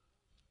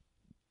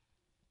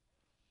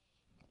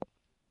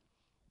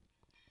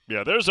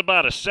 Yeah, there's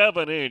about a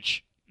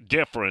 7-inch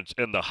difference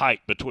in the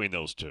height between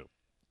those two.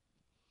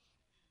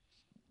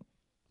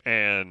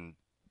 And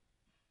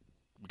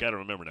we got to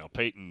remember now,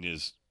 Peyton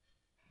is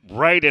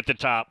right at the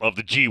top of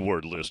the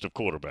G-word list of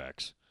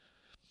quarterbacks.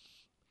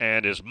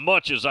 And as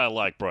much as I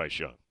like Bryce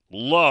Young,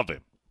 love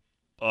him,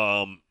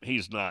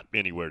 he's not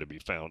anywhere to be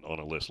found on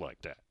a list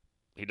like that.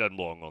 He doesn't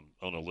belong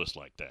on a list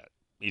like that.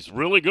 He's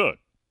really good.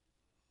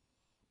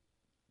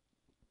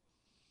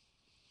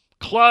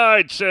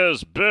 Clyde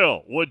says,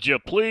 Bill, would you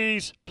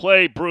please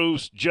play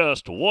Bruce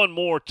just one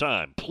more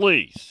time,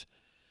 please?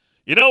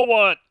 You know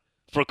what?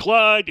 For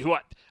Clyde, who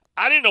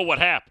I didn't know what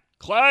happened.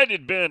 Clyde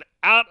had been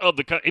out of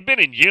the country. He'd been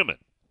in Yemen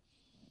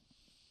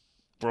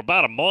for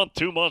about a month,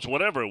 2 months,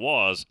 whatever it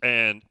was,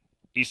 and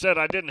he said,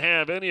 I didn't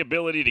have any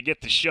ability to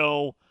get the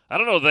show. I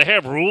don't know, do they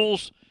have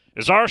rules?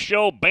 Is our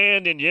show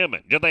banned in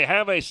Yemen? Do they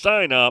have a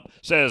sign up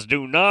says,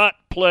 do not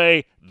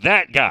play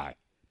that guy?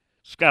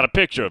 It's got a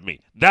picture of me.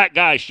 That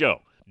guy's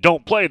show.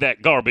 Don't play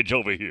that garbage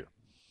over here.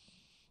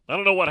 I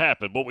don't know what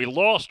happened, but we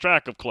lost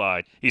track of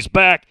Clyde. He's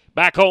back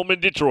home in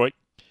Detroit.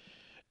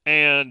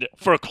 And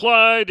for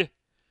Clyde,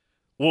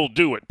 we'll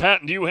do it.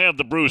 Patton, do you have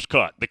the Bruce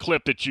cut, the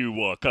clip that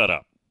you cut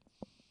up?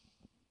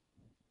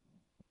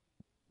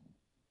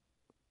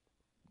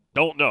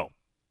 Don't know.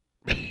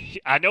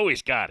 I know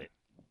he's got it.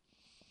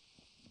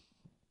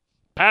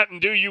 Patton,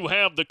 do you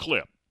have the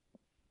clip?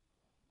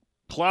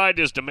 Clyde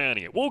is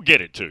demanding it. We'll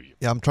get it to you.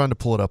 Yeah, I'm trying to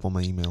pull it up on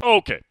my email.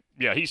 Okay.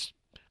 Yeah,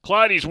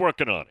 Clyde's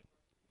working on it.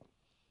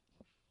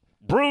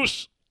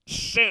 Bruce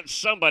sent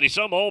some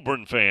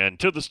Auburn fan,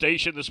 to the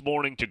station this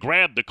morning to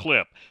grab the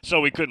clip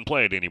so he couldn't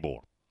play it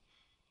anymore.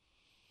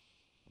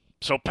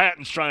 So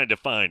Patton's trying to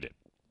find it.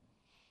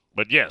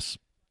 But yes,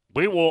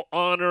 we will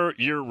honor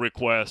your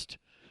request.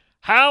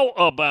 How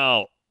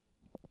about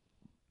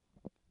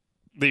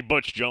the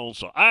Butch Jones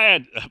song?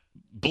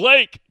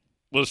 Blake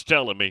was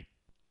telling me,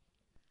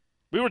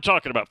 we were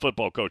talking about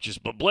football coaches,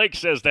 but Blake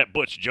says that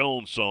Butch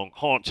Jones song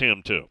haunts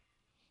him too,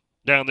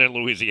 down there in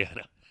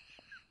Louisiana.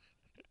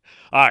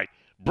 All right,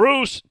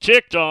 Bruce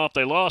ticked off.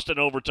 They lost in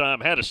overtime,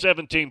 had a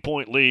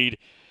 17-point lead.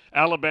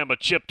 Alabama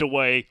chipped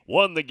away,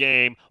 won the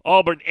game.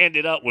 Auburn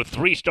ended up with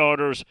 3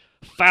 starters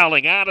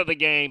fouling out of the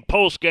game.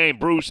 Post-game,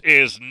 Bruce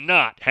is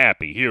not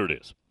happy. Here it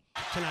is.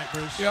 Tonight,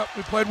 Bruce. Yep,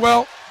 we played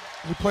well.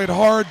 We played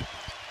hard.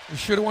 We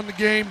should have won the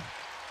game.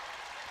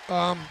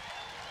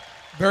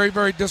 Very,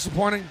 very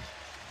disappointing.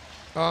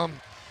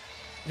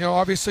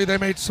 Obviously they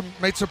made some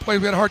plays.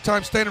 We had a hard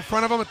time staying in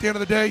front of them at the end of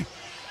the day.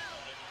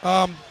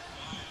 I'm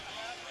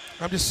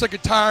just sick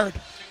and tired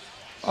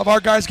of our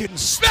guys getting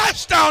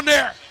smashed down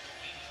there.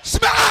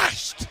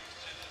 Smashed!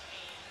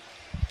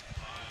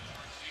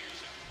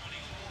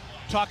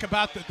 Talk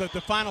about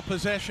the final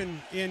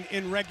possession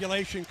in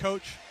regulation,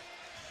 Coach.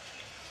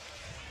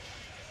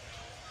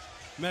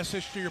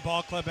 Message to your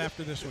ball club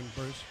after this one,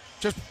 Bruce.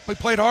 Just we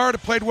played hard,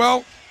 played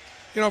well.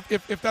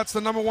 If that's the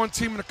number 1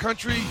 team in the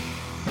country,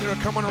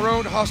 come on the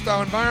road,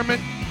 hostile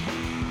environment.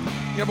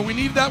 Yeah, but we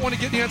needed that one to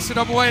get the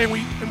NCAA,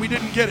 and we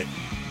didn't get it.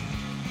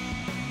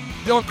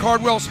 Dylan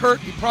Cardwell's hurt.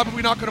 He's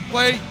probably not going to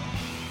play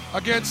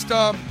against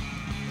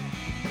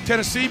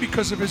Tennessee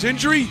because of his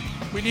injury.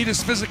 We need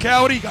his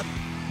physicality.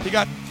 He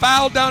got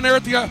fouled down there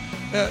at the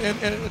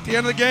end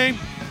of the game.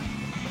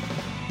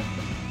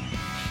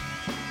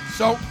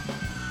 So,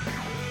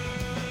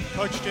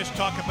 Coach, just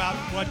talk about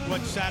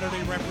what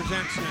Saturday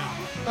represents now.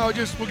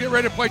 We'll get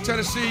ready to play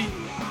Tennessee.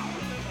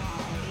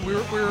 We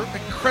were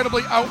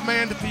incredibly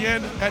outmanned at the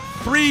end. Had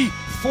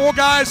 4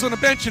 guys on the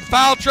bench in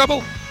foul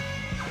trouble.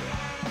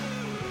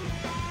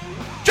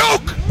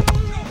 Joke!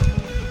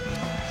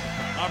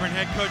 Auburn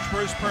head coach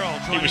Bruce Pearl.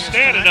 He was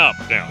standing up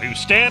now. He was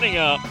standing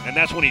up, and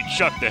that's when he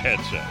chucked the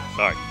headset.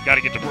 All right, got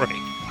to get the break.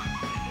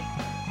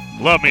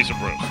 Love me some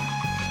Bruce.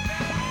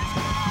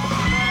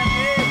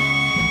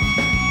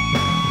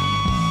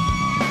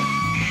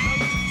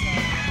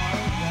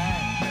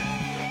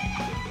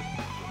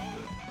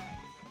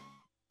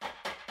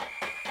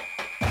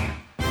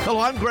 Hello,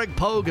 I'm Greg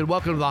Pogue, and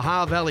welcome to the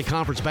Ohio Valley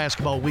Conference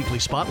Basketball Weekly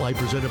Spotlight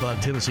presented by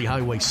the Tennessee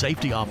Highway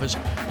Safety Office.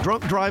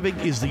 Drunk driving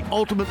is the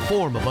ultimate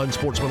form of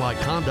unsportsmanlike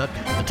conduct.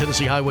 The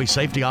Tennessee Highway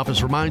Safety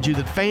Office reminds you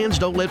that fans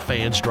don't let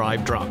fans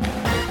drive drunk.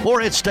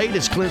 Morehead State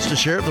has clinched a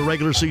share of the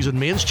regular season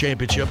men's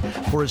championship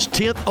for its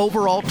 10th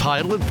overall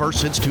title and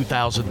first since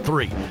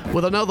 2003.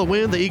 With another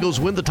win, the Eagles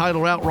win the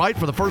title outright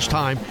for the first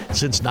time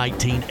since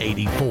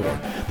 1984.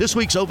 This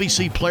week's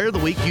OVC Player of the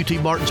Week, UT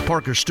Martin's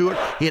Parker Stewart,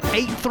 hit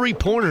 8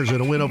 3-pointers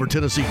in a win over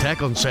Tennessee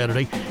Tech on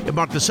Saturday. It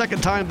marked the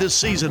second time this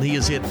season he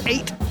has hit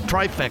 8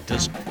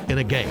 trifectas in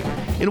a game.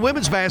 In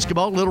women's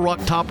basketball, Little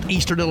Rock topped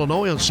Eastern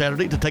Illinois on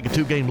Saturday to take a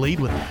 2-game lead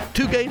with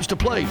 2 games to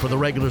play for the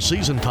regular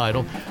season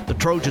title. The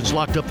Trojans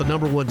locked up the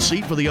number 1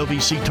 seed for the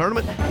OVC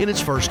tournament in its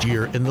first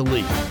year in the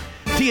league.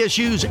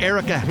 TSU's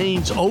Erica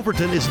Haynes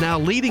Overton is now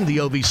leading the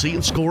OVC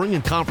in scoring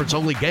in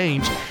conference-only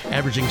games,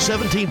 averaging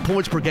 17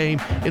 points per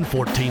game in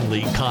 14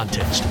 league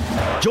contests.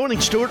 Joining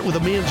Stewart with the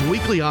men's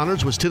weekly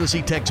honors was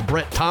Tennessee Tech's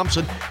Brett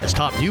Thompson as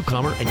top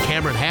newcomer and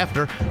Cameron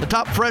Hafner, the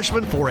top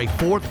freshman for a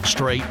fourth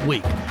straight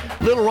week.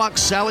 Little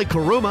Rock's Sally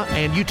Karuma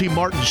and UT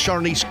Martin's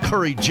Sharnice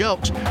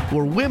Curry-Jelks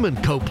were women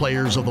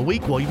co-players of the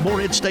week, while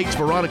Morehead State's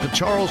Veronica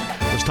Charles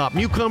was top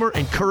newcomer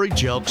and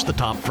Curry-Jelks the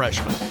top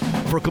freshman.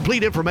 For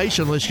complete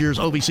information on this year's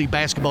OVC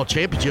Basketball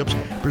Championships,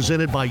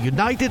 presented by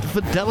United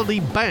Fidelity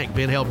Bank,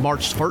 being held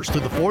March 1st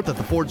through the 4th at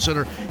the Ford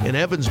Center in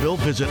Evansville,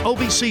 visit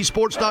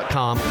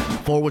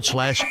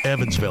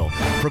ovcsports.com/Evansville.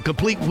 For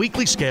complete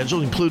weekly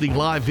schedule, including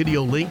live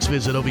video links,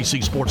 visit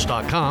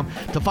ovcsports.com.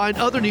 To find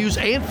other news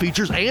and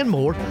features and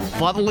more,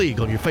 follow the league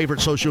on your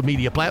favorite social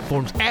media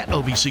platforms at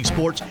OVC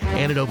Sports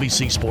and at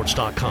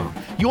ovcsports.com.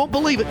 You won't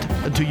believe it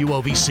until you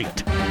OVC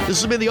it.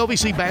 This has been the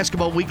OVC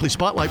Basketball Weekly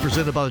Spotlight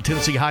presented by the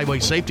Tennessee Highway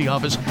Safety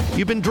Office.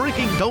 You've been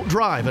drinking, don't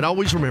drive, and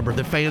always remember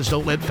that fans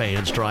don't let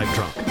fans drive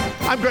drunk.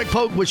 I'm Greg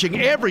Pogue,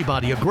 wishing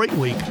everybody a great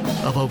week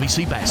of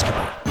OVC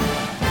basketball.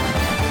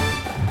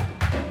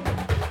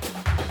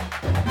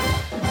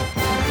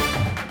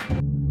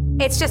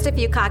 It's just a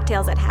few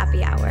cocktails at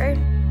happy hour.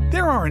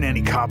 There aren't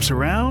any cops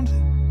around.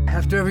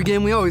 After every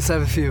game, we always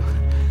have a few.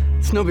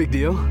 It's no big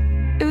deal.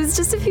 It was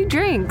just a few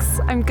drinks.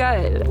 I'm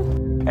good.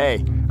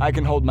 Hey, I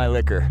can hold my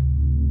liquor.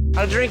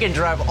 I drink and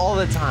drive all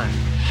the time.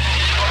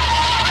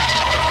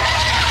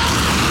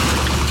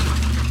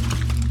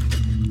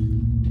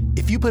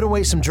 If you put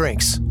away some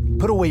drinks,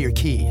 put away your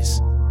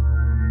keys.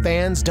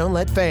 Fans don't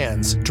let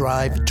fans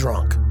drive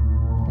drunk.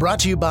 Brought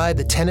to you by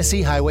the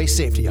Tennessee Highway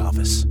Safety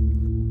Office.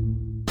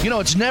 You know,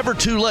 it's never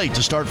too late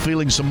to start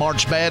feeling some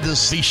March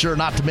Madness. Be sure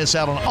not to miss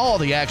out on all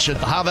the action.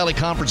 The Ohio Valley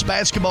Conference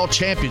Basketball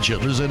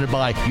Championship, presented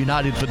by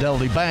United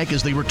Fidelity Bank,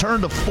 as they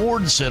return to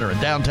Ford Center in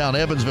downtown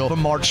Evansville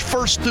from March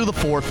 1st through the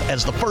 4th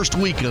as the first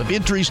week of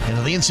entries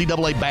into the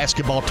NCAA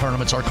basketball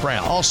tournaments are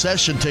crowned. All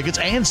session tickets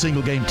and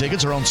single game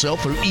tickets are on sale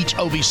through each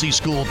OVC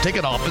school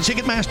ticket office,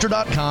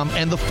 Ticketmaster.com,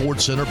 and the Ford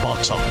Center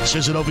box office.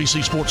 Visit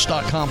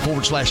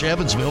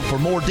ovcsports.com/Evansville for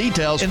more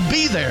details and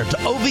be there to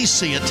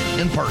OVC it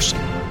in person.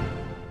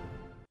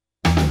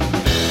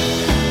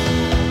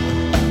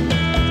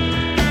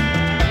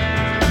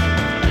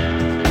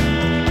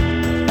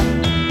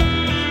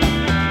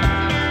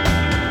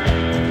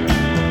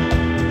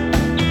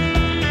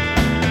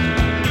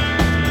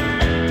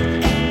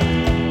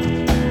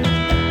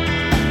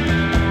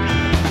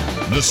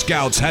 The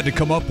Scouts had to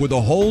come up with a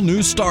whole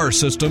new star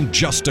system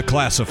just to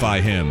classify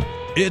him.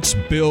 It's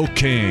Bill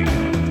King.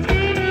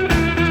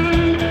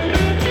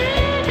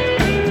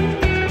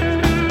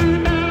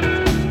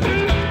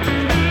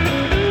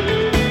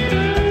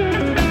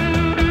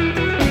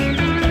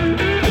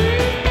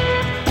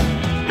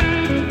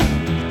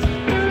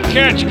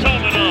 Catch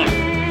coming up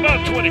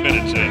about 20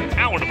 minutes in.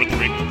 Hour number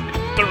 3,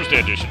 Thursday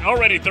edition.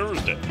 Already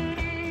Thursday.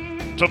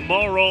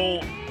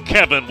 Tomorrow,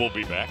 Kevin will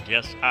be back.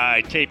 Yes,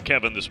 I taped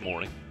Kevin this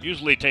morning.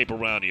 Usually tape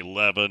around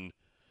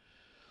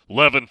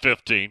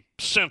 11:15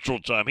 Central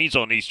Time. He's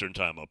on Eastern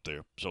Time up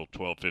there, so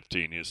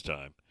 12:15 his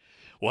time.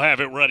 We'll have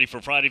it ready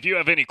for Friday. If you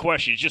have any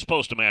questions, just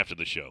post them after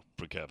the show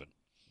for Kevin.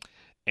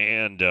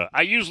 And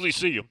I usually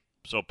see them,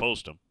 so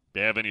post them. If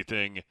you have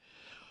anything.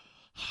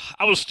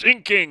 I was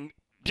thinking,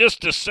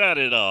 just to set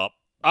it up,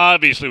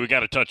 obviously we got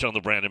to touch on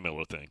the Brandon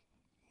Miller thing.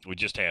 We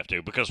just have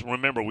to, because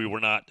remember, we were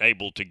not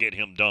able to get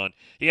him done.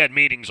 He had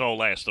meetings all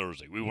last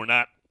Thursday. We were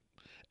not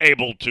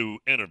able to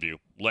interview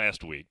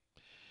last week.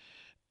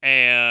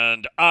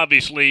 And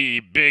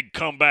obviously, big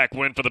comeback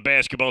win for the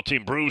basketball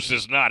team. Bruce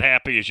is not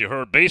happy, as you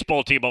heard.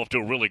 Baseball team off to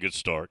a really good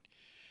start.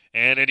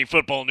 And any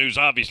football news,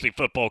 obviously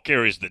football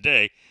carries the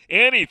day.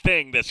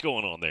 Anything that's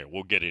going on there,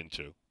 we'll get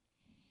into.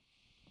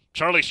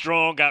 Charlie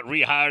Strong got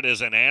rehired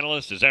as an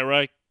analyst. Is that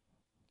right?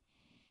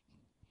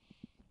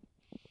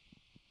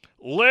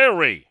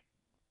 Larry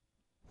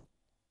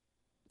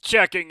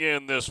checking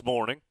in this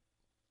morning,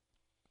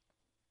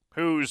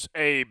 who's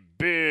a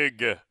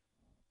big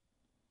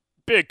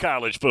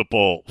college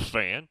football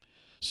fan,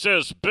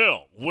 says,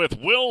 Bill, with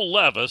Will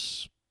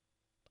Levis,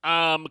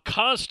 I'm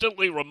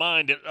constantly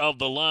reminded of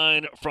the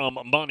line from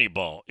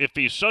Moneyball. If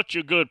he's such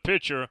a good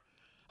pitcher,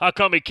 how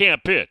come he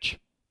can't pitch?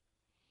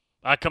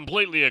 I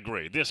completely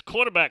agree. This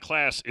quarterback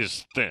class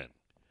is thin.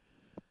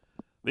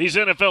 These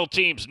NFL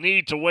teams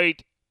need to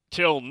wait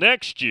till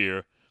next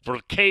year for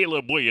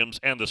Caleb Williams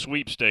and the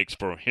sweepstakes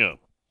for him.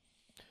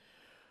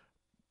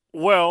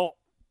 Well,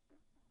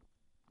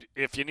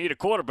 if you need a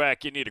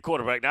quarterback, you need a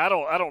quarterback.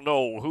 Now, I don't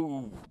know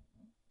who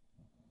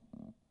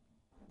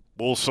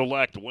will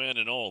select when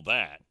and all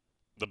that.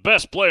 The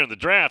best player in the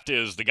draft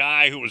is the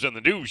guy who was in the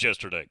news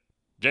yesterday,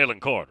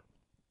 Jalen Carter.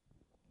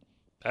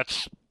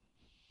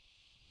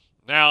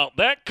 Now,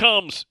 that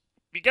comes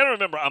 – you got to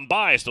remember, I'm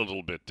biased a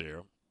little bit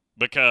there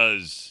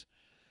because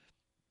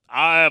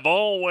I have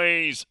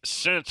always,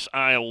 since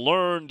I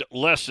learned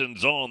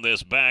lessons on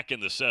this back in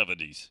the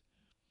 70s,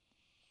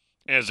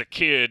 as a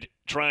kid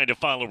trying to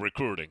follow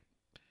recruiting,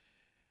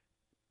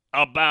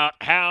 about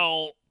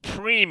how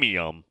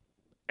premium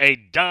a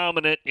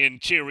dominant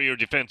interior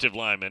defensive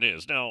lineman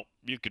is. Now,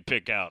 you could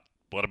pick out,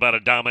 what about a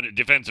dominant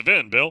defensive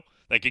end, Bill?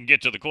 They can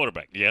get to the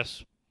quarterback.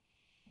 Yes.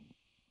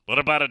 What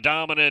about a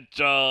dominant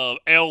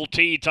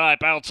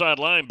LT-type outside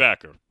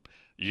linebacker?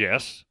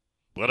 Yes.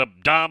 What a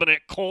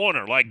dominant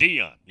corner like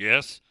Dion?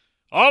 Yes.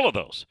 All of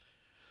those.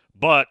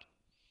 But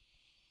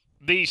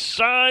the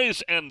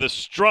size and the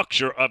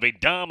structure of a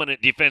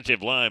dominant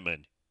defensive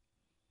lineman,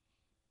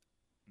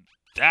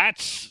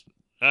 that's,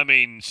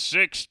 6'3",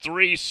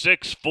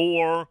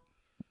 6'4",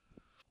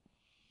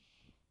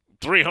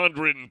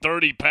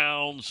 330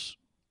 pounds,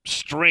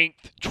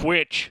 strength,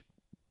 twitch,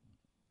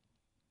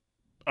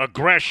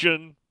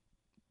 aggression,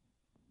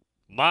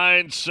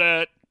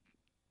 mindset,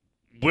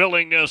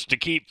 willingness to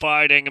keep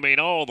fighting.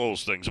 All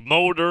those things.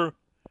 Motor,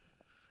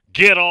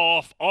 get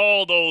off,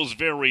 all those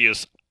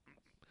various.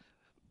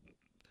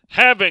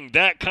 Having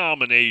that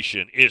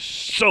combination is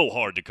so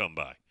hard to come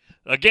by.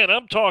 Again,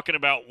 I'm talking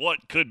about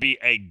what could be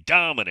a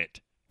dominant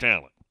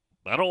talent.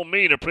 I don't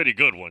mean a pretty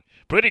good one.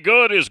 Pretty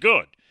good is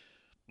good.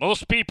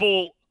 Most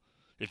people,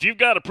 if you've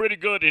got a pretty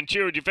good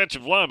interior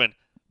defensive lineman,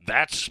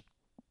 that's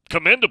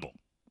commendable.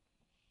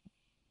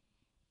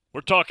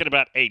 We're talking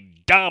about a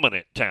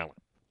dominant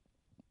talent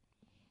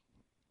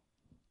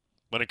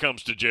when it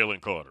comes to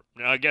Jalen Carter.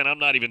 Now, again, I'm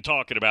not even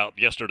talking about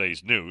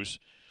yesterday's news.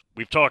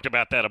 We've talked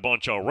about that a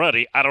bunch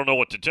already. I don't know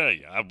what to tell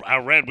you. I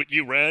read what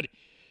you read.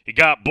 He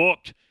got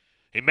booked.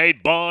 He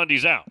made bond.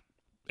 He's out.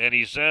 And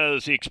he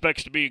says he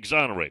expects to be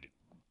exonerated.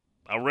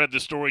 I read the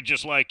story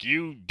just like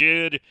you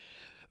did.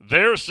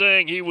 They're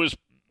saying he was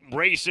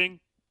racing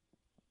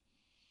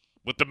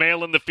with the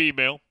male and the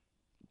female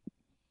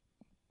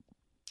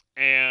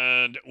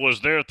and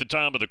was there at the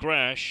time of the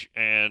crash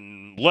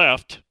and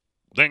left,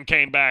 then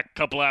came back a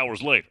couple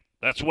hours later.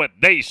 That's what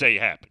they say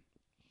happened.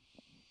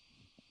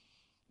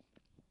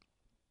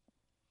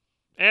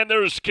 And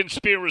there's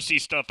conspiracy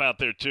stuff out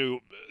there, too.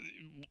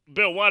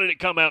 Bill, why did it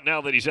come out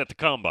now that he's at the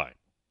Combine?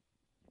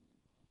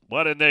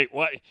 Why didn't they?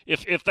 Why,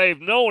 if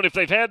they've known, if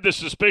they've had this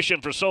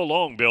suspicion for so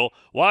long, Bill,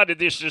 why did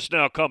this just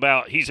now come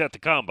out? He's at the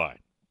Combine.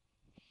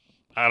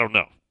 I don't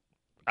know.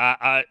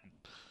 I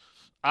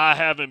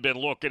haven't been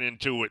looking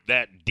into it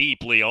that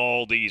deeply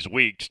all these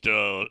weeks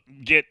to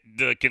get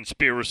the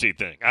conspiracy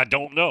thing. I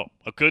don't know.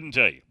 I couldn't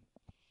tell you.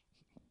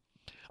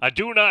 I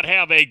do not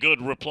have a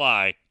good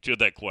reply to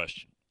that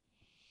question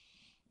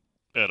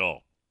at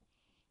all.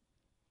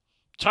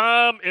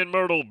 Tom in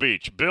Myrtle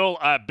Beach. Bill,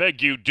 I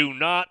beg you, do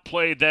not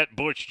play that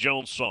Butch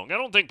Jones song. I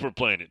don't think we're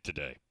playing it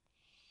today.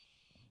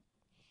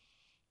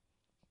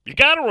 You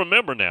got to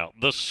remember now,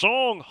 the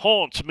song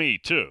haunts me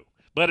too,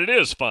 but it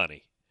is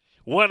funny.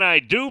 When I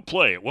do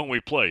play it, when we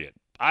play it,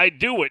 I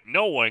do it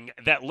knowing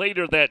that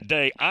later that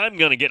day I'm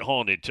going to get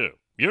haunted too.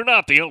 You're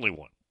not the only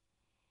one.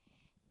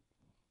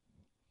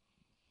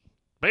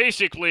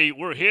 Basically,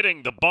 we're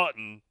hitting the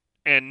button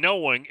and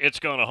knowing it's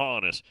going to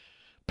haunt us.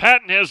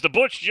 Patton, has the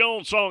Butch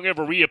Jones song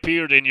ever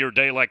reappeared in your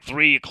day like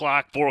 3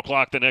 o'clock, 4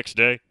 o'clock the next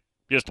day?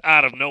 Just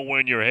out of nowhere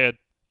in your head?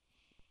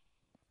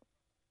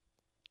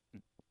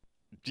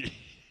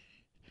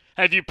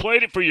 Have you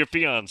played it for your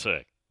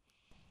fiancé?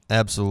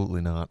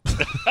 Absolutely not.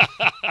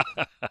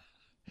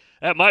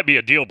 That might be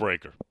a deal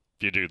breaker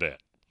if you do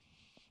that.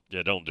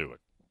 Yeah, don't do it.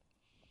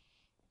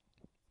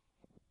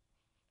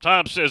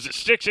 Tom says, it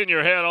sticks in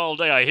your head all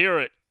day. I hear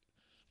it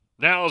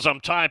now as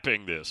I'm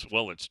typing this.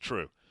 Well, it's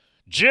true.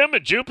 Jim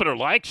in Jupiter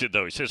likes it,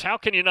 though. He says, how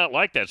can you not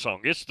like that song?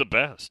 It's the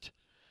best.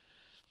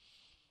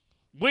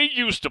 We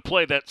used to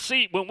play that.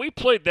 See, when we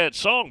played that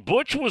song,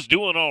 Butch was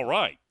doing all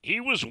right.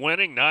 He was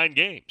winning 9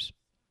 games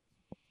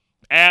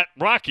at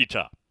Rocky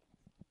Top.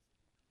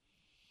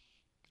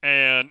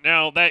 And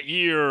now that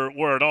year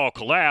where it all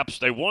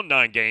collapsed, they won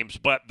 9 games,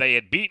 but they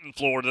had beaten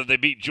Florida. They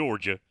beat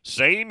Georgia.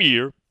 Same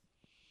year.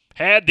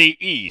 Had the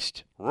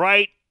East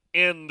right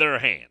in their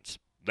hands.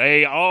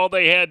 All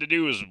they had to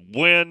do was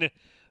win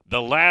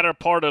the latter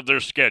part of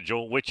their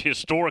schedule, which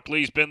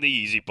historically has been the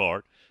easy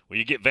part. Well,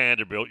 you get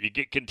Vanderbilt, you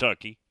get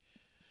Kentucky,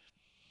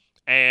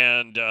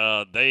 and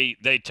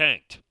they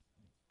tanked.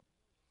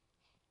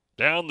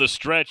 Down the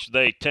stretch,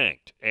 they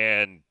tanked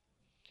and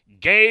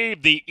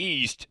gave the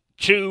East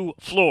to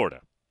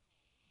Florida.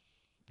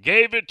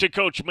 Gave it to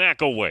Coach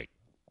McElwain.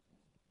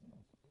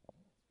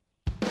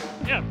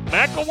 Yeah,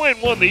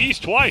 McElwain won the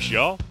East twice,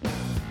 y'all.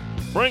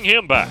 Bring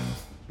him back.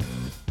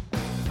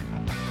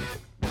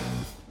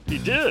 He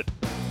did.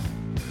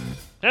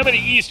 How many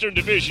Eastern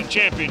Division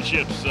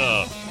championships?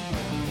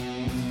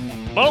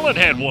 Mullen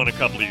had one a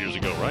couple of years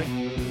ago, right?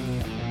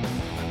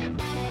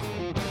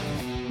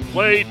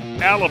 Played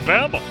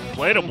Alabama.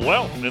 Played them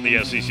well in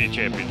the SEC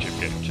championship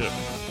game, too.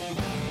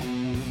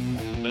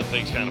 Then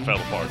things kind of fell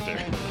apart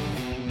there.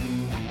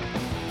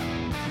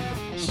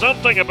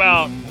 Something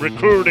about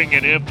recruiting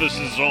and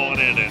emphasis on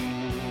it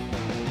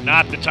and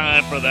not the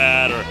time for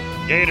that, or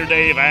Gator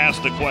Dave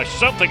asked the question.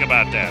 Something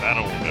about that. I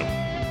don't remember.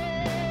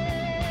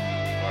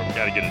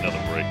 Got to get another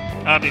break.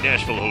 Omni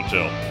Nashville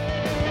Hotel.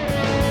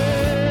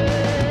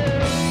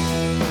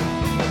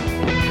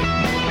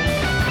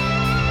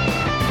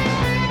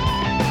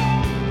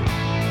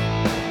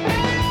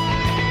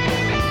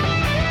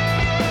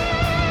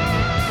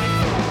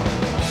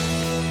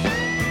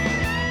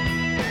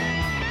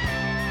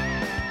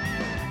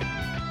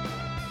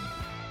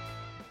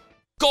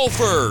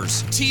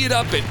 Golfers, tee it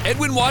up at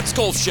Edwin Watts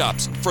Golf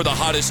Shops for the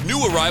hottest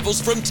new arrivals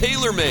from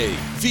TaylorMade,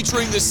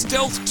 featuring the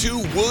Stealth 2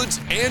 Woods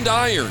and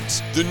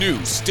Irons. The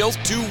new Stealth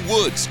 2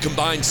 Woods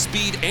combine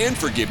speed and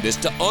forgiveness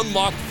to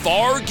unlock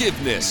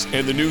forgiveness,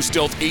 and the new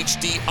Stealth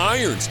HD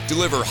Irons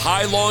deliver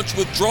high launch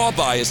with draw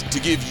bias to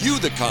give you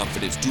the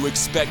confidence to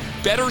expect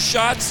better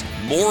shots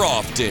more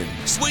often.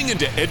 Swing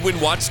into Edwin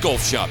Watts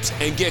Golf Shops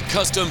and get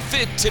custom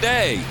fit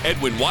today.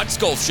 Edwin Watts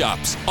Golf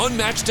Shops.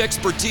 Unmatched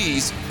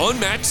expertise,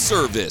 unmatched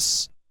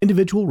service.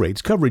 Individual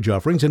rates, coverage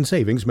offerings, and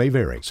savings may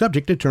vary.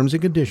 Subject to terms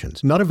and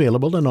conditions. Not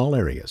available in all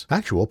areas.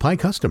 Actual Pi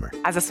customer.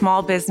 As a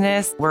small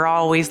business, we're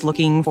always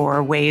looking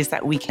for ways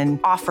that we can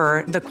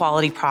offer the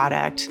quality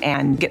product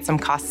and get some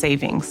cost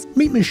savings.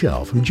 Meet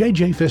Michelle from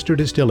J.J. Pfister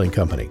Distilling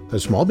Company, a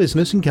small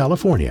business in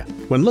California.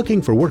 When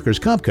looking for workers'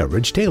 comp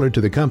coverage tailored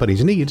to the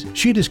company's needs,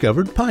 she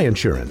discovered Pi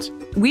Insurance.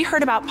 We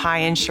heard about Pi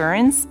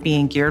Insurance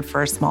being geared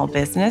for a small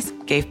business,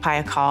 gave Pi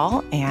a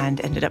call,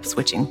 and ended up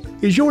switching.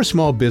 Is your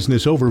small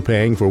business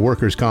overpaying for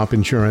workers' comp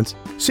insurance?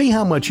 See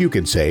how much you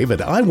can save at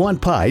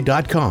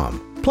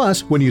iwantpi.com.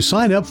 Plus, when you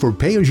sign up for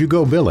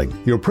pay-as-you-go billing,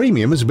 your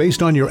premium is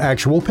based on your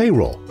actual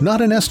payroll,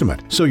 not an estimate,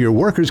 so your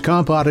workers'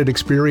 comp audit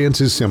experience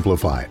is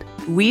simplified.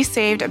 We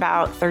saved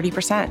about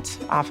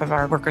 30% off of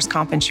our workers'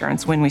 comp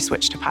insurance when we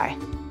switched to Pi.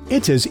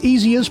 It's as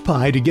easy as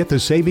pie to get the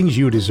savings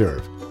you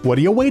deserve. What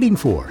are you waiting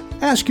for?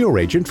 Ask your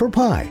agent for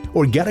Pi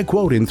or get a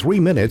quote in 3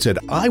 minutes at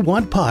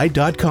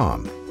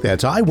iwantpi.com.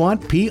 That's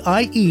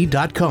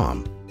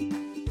iwantpie.com.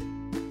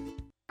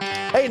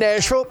 Hey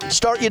Nashville,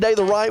 start your day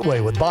the right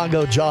way with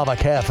Bongo Java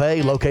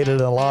Cafe, located in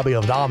the lobby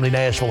of the Omni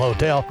Nashville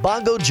Hotel.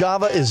 Bongo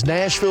Java is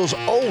Nashville's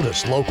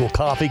oldest local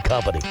coffee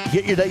company.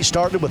 Get your day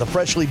started with a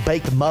freshly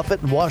baked muffin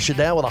and wash it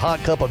down with a hot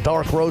cup of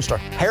dark roast or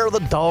hair of the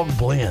dog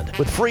blend.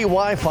 With free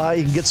Wi-Fi,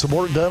 you can get some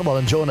work done while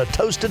enjoying a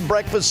toasted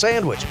breakfast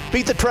sandwich.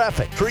 Beat the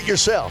traffic, treat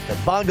yourself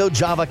at Bongo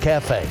Java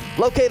Cafe,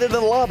 located in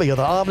the lobby of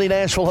the Omni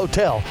Nashville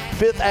Hotel,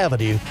 5th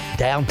Avenue,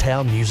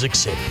 downtown Music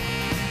City.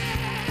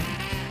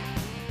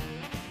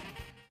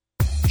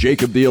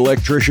 Jacob the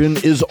Electrician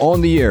is on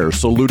the air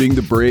saluting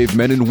the brave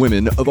men and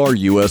women of our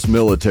U.S.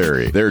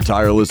 military. Their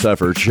tireless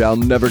efforts shall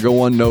never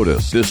go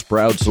unnoticed. This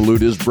proud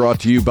salute is brought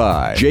to you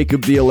by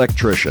Jacob the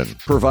Electrician,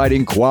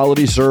 providing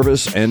quality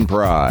service and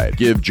pride.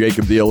 Give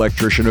Jacob the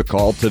Electrician a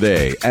call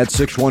today at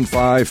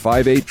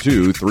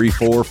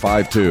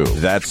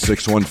 615-582-3452. That's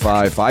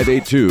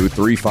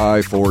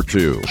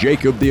 615-582-3542.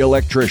 Jacob the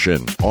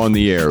Electrician, on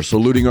the air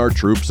saluting our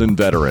troops and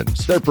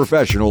veterans. They're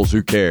professionals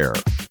who care.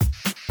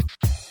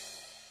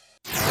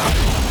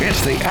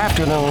 It's the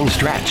afternoon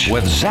stretch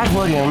with Zach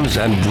Williams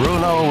and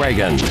Bruno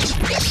Reagan.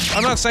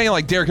 I'm not saying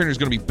like Derrick Henry's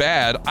going to be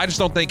bad. I just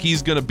don't think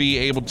he's going to be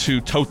able to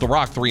tote the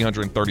rock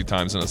 330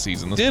 times in a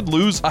season. He did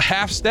lose a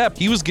half step.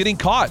 He was getting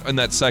caught in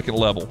that second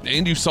level.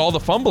 And you saw the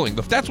fumbling.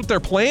 If that's what their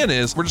plan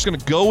is, we're just going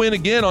to go in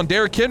again on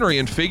Derrick Henry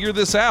and figure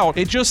this out.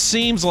 It just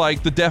seems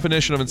like the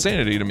definition of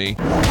insanity to me.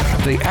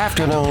 The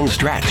afternoon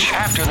stretch.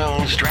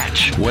 Afternoon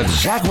stretch with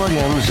Zach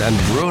Williams and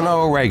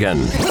Bruno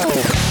Reagan.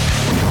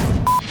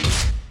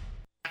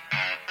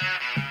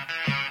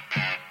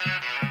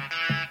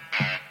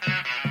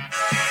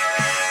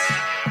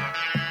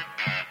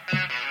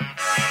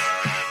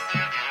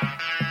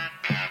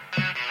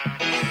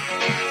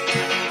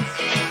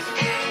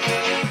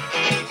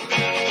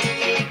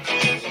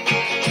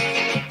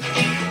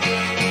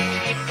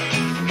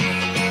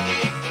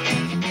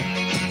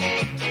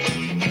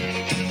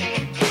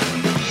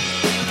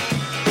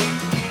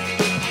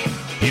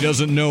 He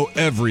doesn't know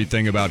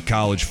everything about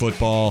college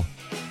football.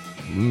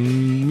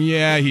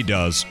 Yeah, he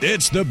does.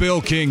 It's the Bill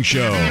King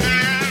Show.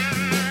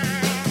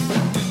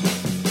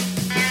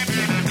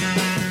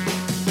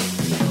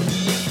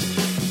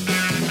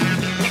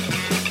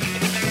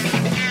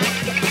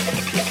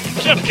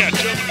 Jeff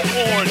Ketchum,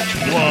 Orange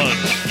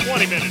Bloods,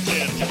 20 minutes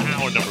into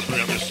hour number 3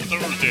 on this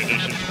Thursday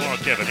edition. Tomorrow,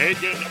 Kevin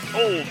Hagan,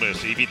 Ole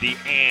Miss, Evie, the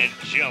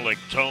Angelic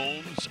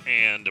Tones,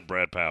 and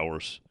Brad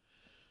Powers.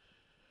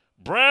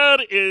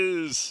 Brad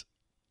is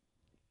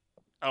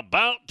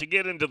about to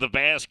get into the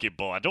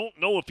basketball. I don't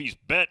know if he's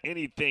bet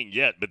anything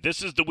yet, but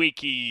this is the week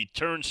he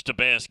turns to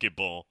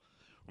basketball.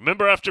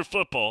 Remember after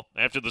football,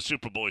 after the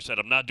Super Bowl, he said,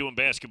 I'm not doing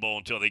basketball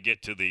until they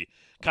get to the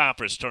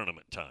conference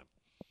tournament time.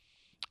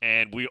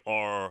 And we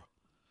are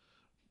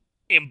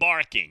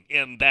embarking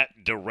in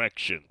that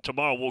direction.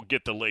 Tomorrow we'll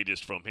get the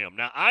latest from him.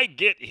 Now, I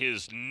get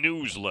his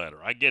newsletter.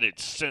 I get it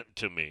sent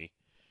to me,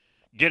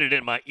 get it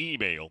in my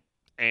email,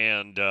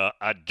 and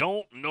I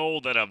don't know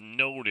that I've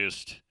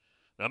noticed –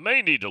 I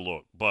may need to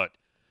look, but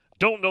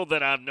don't know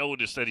that I've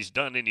noticed that he's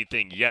done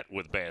anything yet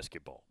with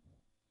basketball.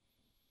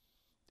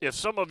 If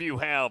some of you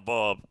have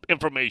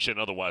information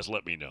otherwise,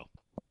 let me know.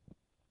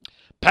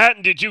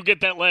 Patton, did you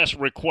get that last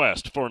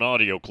request for an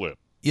audio clip?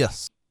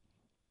 Yes.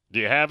 Do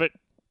you have it?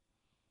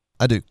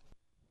 I do.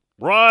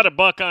 Rod of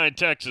Buckeye in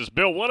Texas.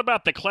 Bill, what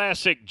about the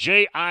classic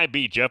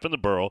J.I.B., Jeff in the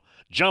Borough,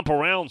 Jump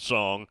Around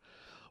song?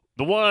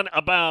 The one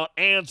about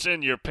ants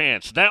in your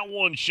pants. That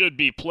one should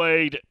be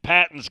played.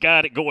 Patton's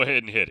got it. Go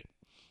ahead and hit it.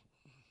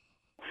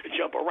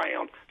 Jump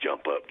around,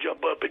 jump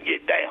up, and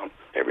get down.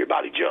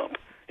 Everybody jump.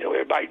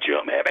 Everybody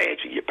jump. Have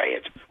ants in your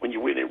pants when you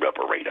win in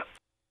Reparator.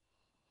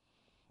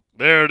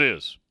 There it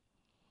is.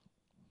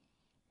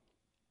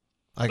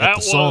 I got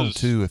the song,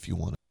 too, if you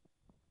want it.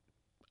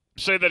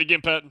 Say that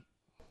again, Patton.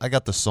 I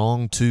got the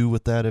song, too,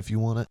 with that, if you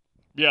want it.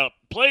 Yeah,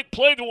 play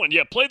the one.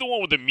 Yeah, play the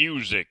one with the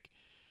music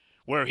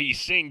where he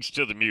sings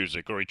to the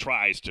music, or he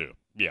tries to.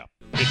 Yeah,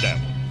 get that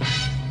one.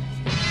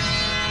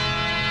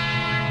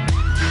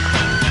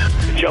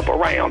 Jump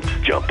around,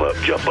 jump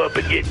up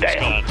and get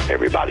down.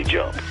 Everybody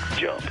jump.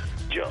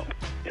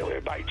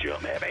 Everybody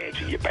jump. Have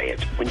ants in your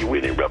pants when you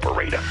win in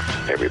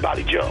Reparator.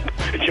 Everybody jump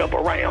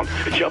around,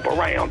 jump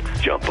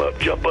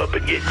up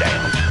and get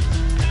down.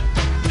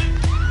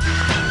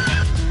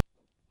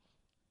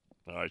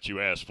 All right, you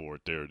asked for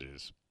it. There it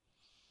is.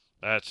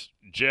 That's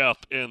Jeff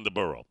in the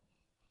Borough.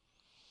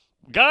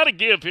 Got to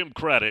give him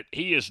credit.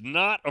 He is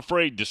not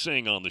afraid to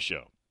sing on the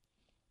show.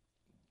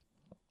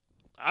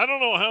 I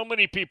don't know how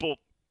many people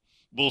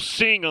will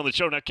sing on the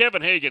show. Now,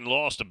 Kevin Hagan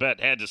lost a bet,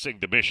 had to sing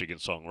the Michigan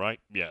song, right?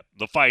 Yeah,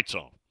 the fight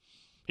song.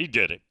 He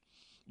did it.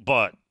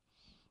 But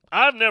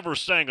I've never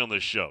sang on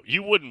this show.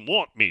 You wouldn't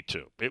want me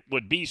to. It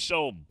would be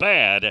so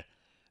bad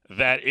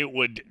that it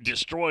would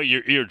destroy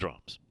your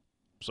eardrums.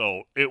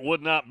 So it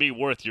would not be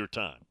worth your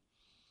time.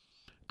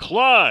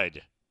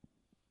 Clyde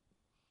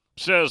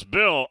says,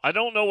 Bill, I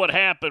don't know what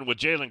happened with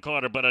Jalen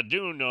Carter, but I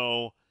do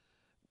know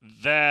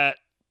that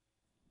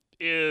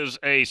is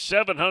a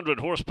 700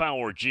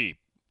 horsepower Jeep.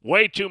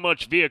 Way too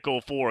much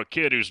vehicle for a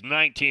kid who's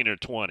 19 or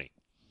 20.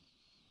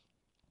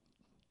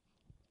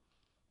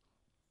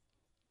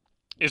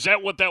 Is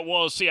that what that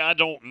was? See, I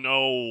don't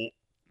know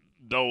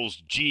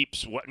those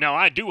Jeeps. Now,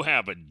 I do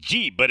have a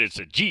Jeep, but it's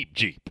a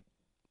Jeep.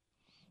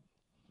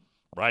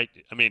 Right?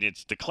 I mean,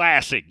 it's the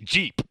classic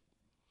Jeep.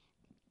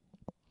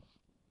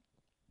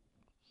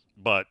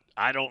 But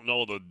I don't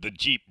know the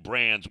Jeep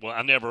brands. Well,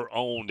 I never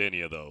owned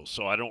any of those,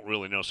 so I don't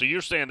really know. So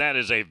you're saying that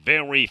is a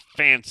very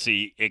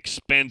fancy,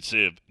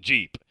 expensive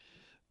Jeep.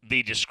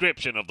 The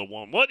description of the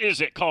one. What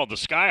is it called? The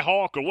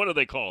Skyhawk, or what do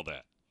they call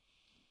that?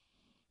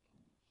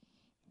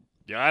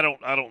 Yeah, I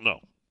don't know.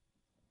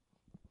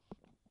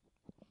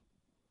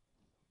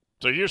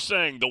 So you're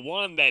saying the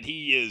one that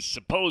he is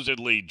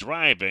supposedly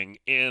driving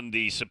in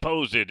the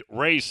supposed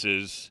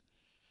races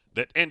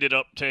that ended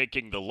up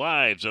taking the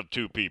lives of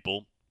two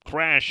people,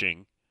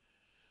 crashing,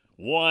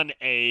 one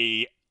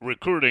a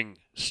recruiting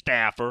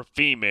staffer,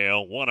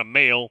 female, one a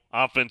male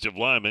offensive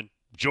lineman,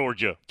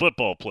 Georgia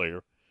football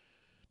player.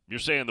 You're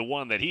saying the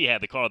one that he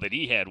had, the car that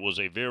he had, was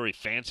a very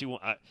fancy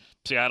one? I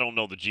don't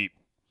know the Jeep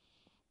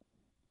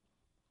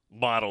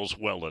models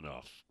well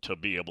enough to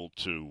be able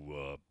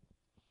to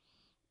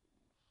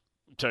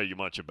tell you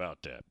much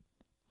about that.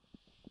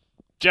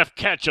 Jeff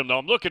Ketchum, though,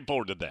 I'm looking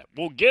forward to that.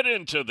 We'll get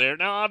into there.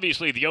 Now,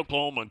 obviously, the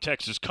Oklahoma and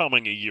Texas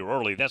coming a year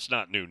early. That's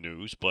not new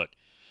news, but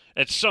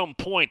at some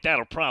point,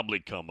 that'll probably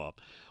come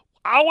up.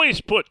 I always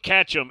put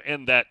Ketchum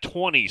in that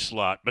 20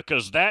 slot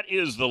because that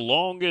is the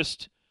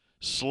longest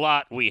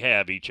slot we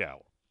have each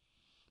hour.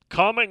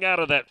 Coming out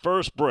of that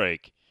first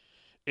break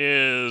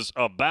is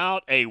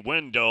about a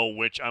window,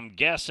 which I'm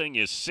guessing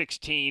is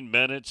 16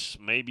 minutes,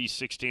 maybe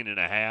 16 and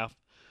a half.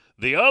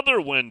 The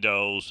other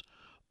windows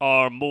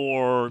are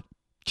more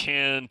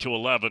 10 to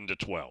 11 to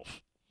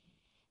 12.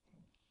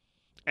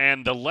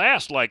 And the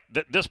last,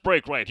 this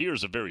break right here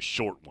is a very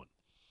short one.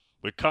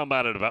 We come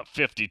out at about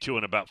 52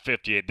 and about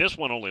 58. This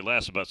one only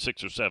lasts about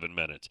 6 or 7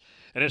 minutes.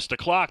 And it's the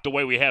clock, the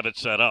way we have it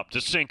set up, to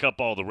sync up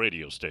all the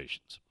radio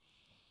stations.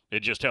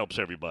 It just helps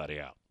everybody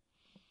out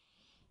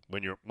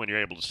when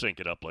you're able to sync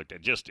it up like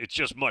that. It's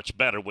just much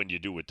better when you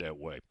do it that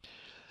way.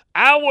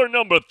 Hour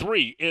number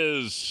 3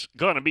 is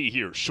going to be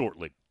here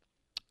shortly.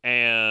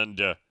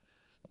 And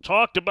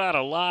talked about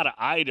a lot of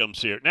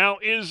items here. Now,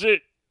 is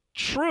it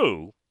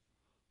true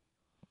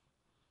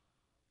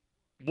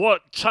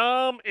what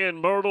Tom in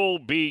Myrtle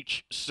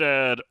Beach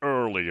said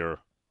earlier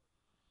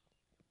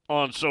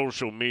on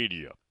social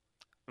media,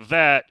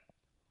 that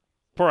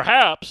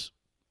perhaps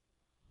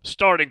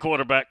starting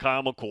quarterback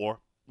Kyle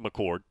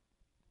McCord,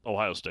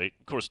 Ohio State,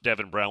 of course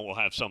Devin Brown will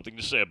have something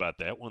to say about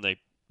that when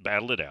they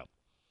battle it out,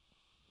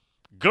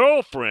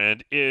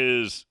 girlfriend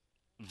is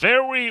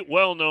very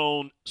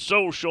well-known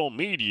social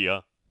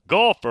media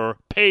golfer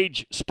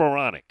Paige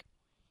Spiranac.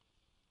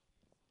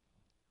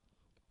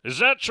 Is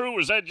that true, or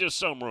is that just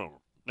some rumor?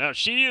 Now,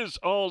 she is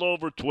all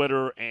over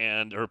Twitter,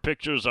 and her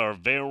pictures are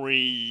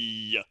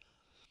very,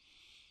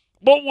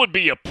 what would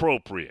be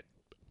appropriate?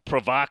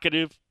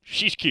 Provocative?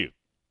 She's cute,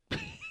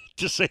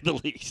 to say the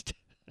least.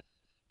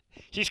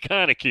 She's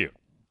kind of cute.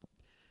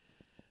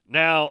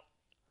 Now,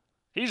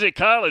 he's a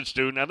college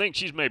student. I think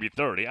she's maybe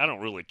 30. I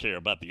don't really care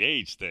about the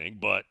age thing,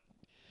 but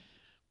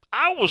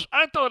I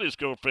thought his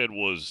girlfriend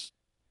was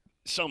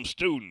some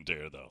student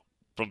there, though,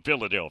 from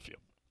Philadelphia,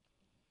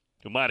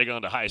 who might have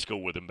gone to high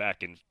school with him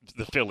back in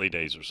the Philly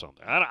days or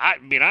something. I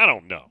mean, I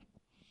don't know.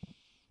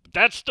 But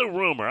that's the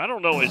rumor. I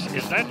don't know. Is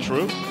that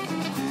true?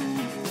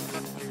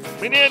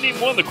 I mean, he hadn't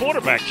even won the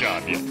quarterback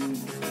job yet.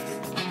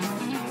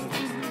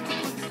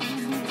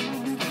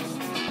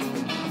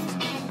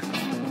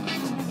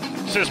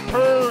 says,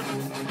 per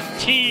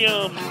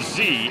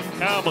TMZ,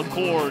 Kyle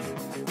McCord's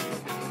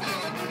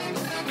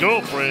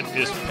girlfriend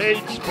is Paige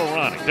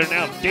Sporonic. They're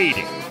now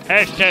dating.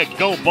 Hashtag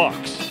Go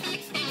Bucks.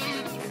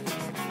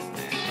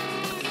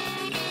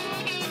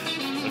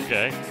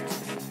 Okay.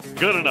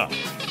 Good enough.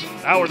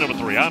 Hour number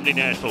 3, Omni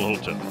Nashville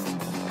Hotel.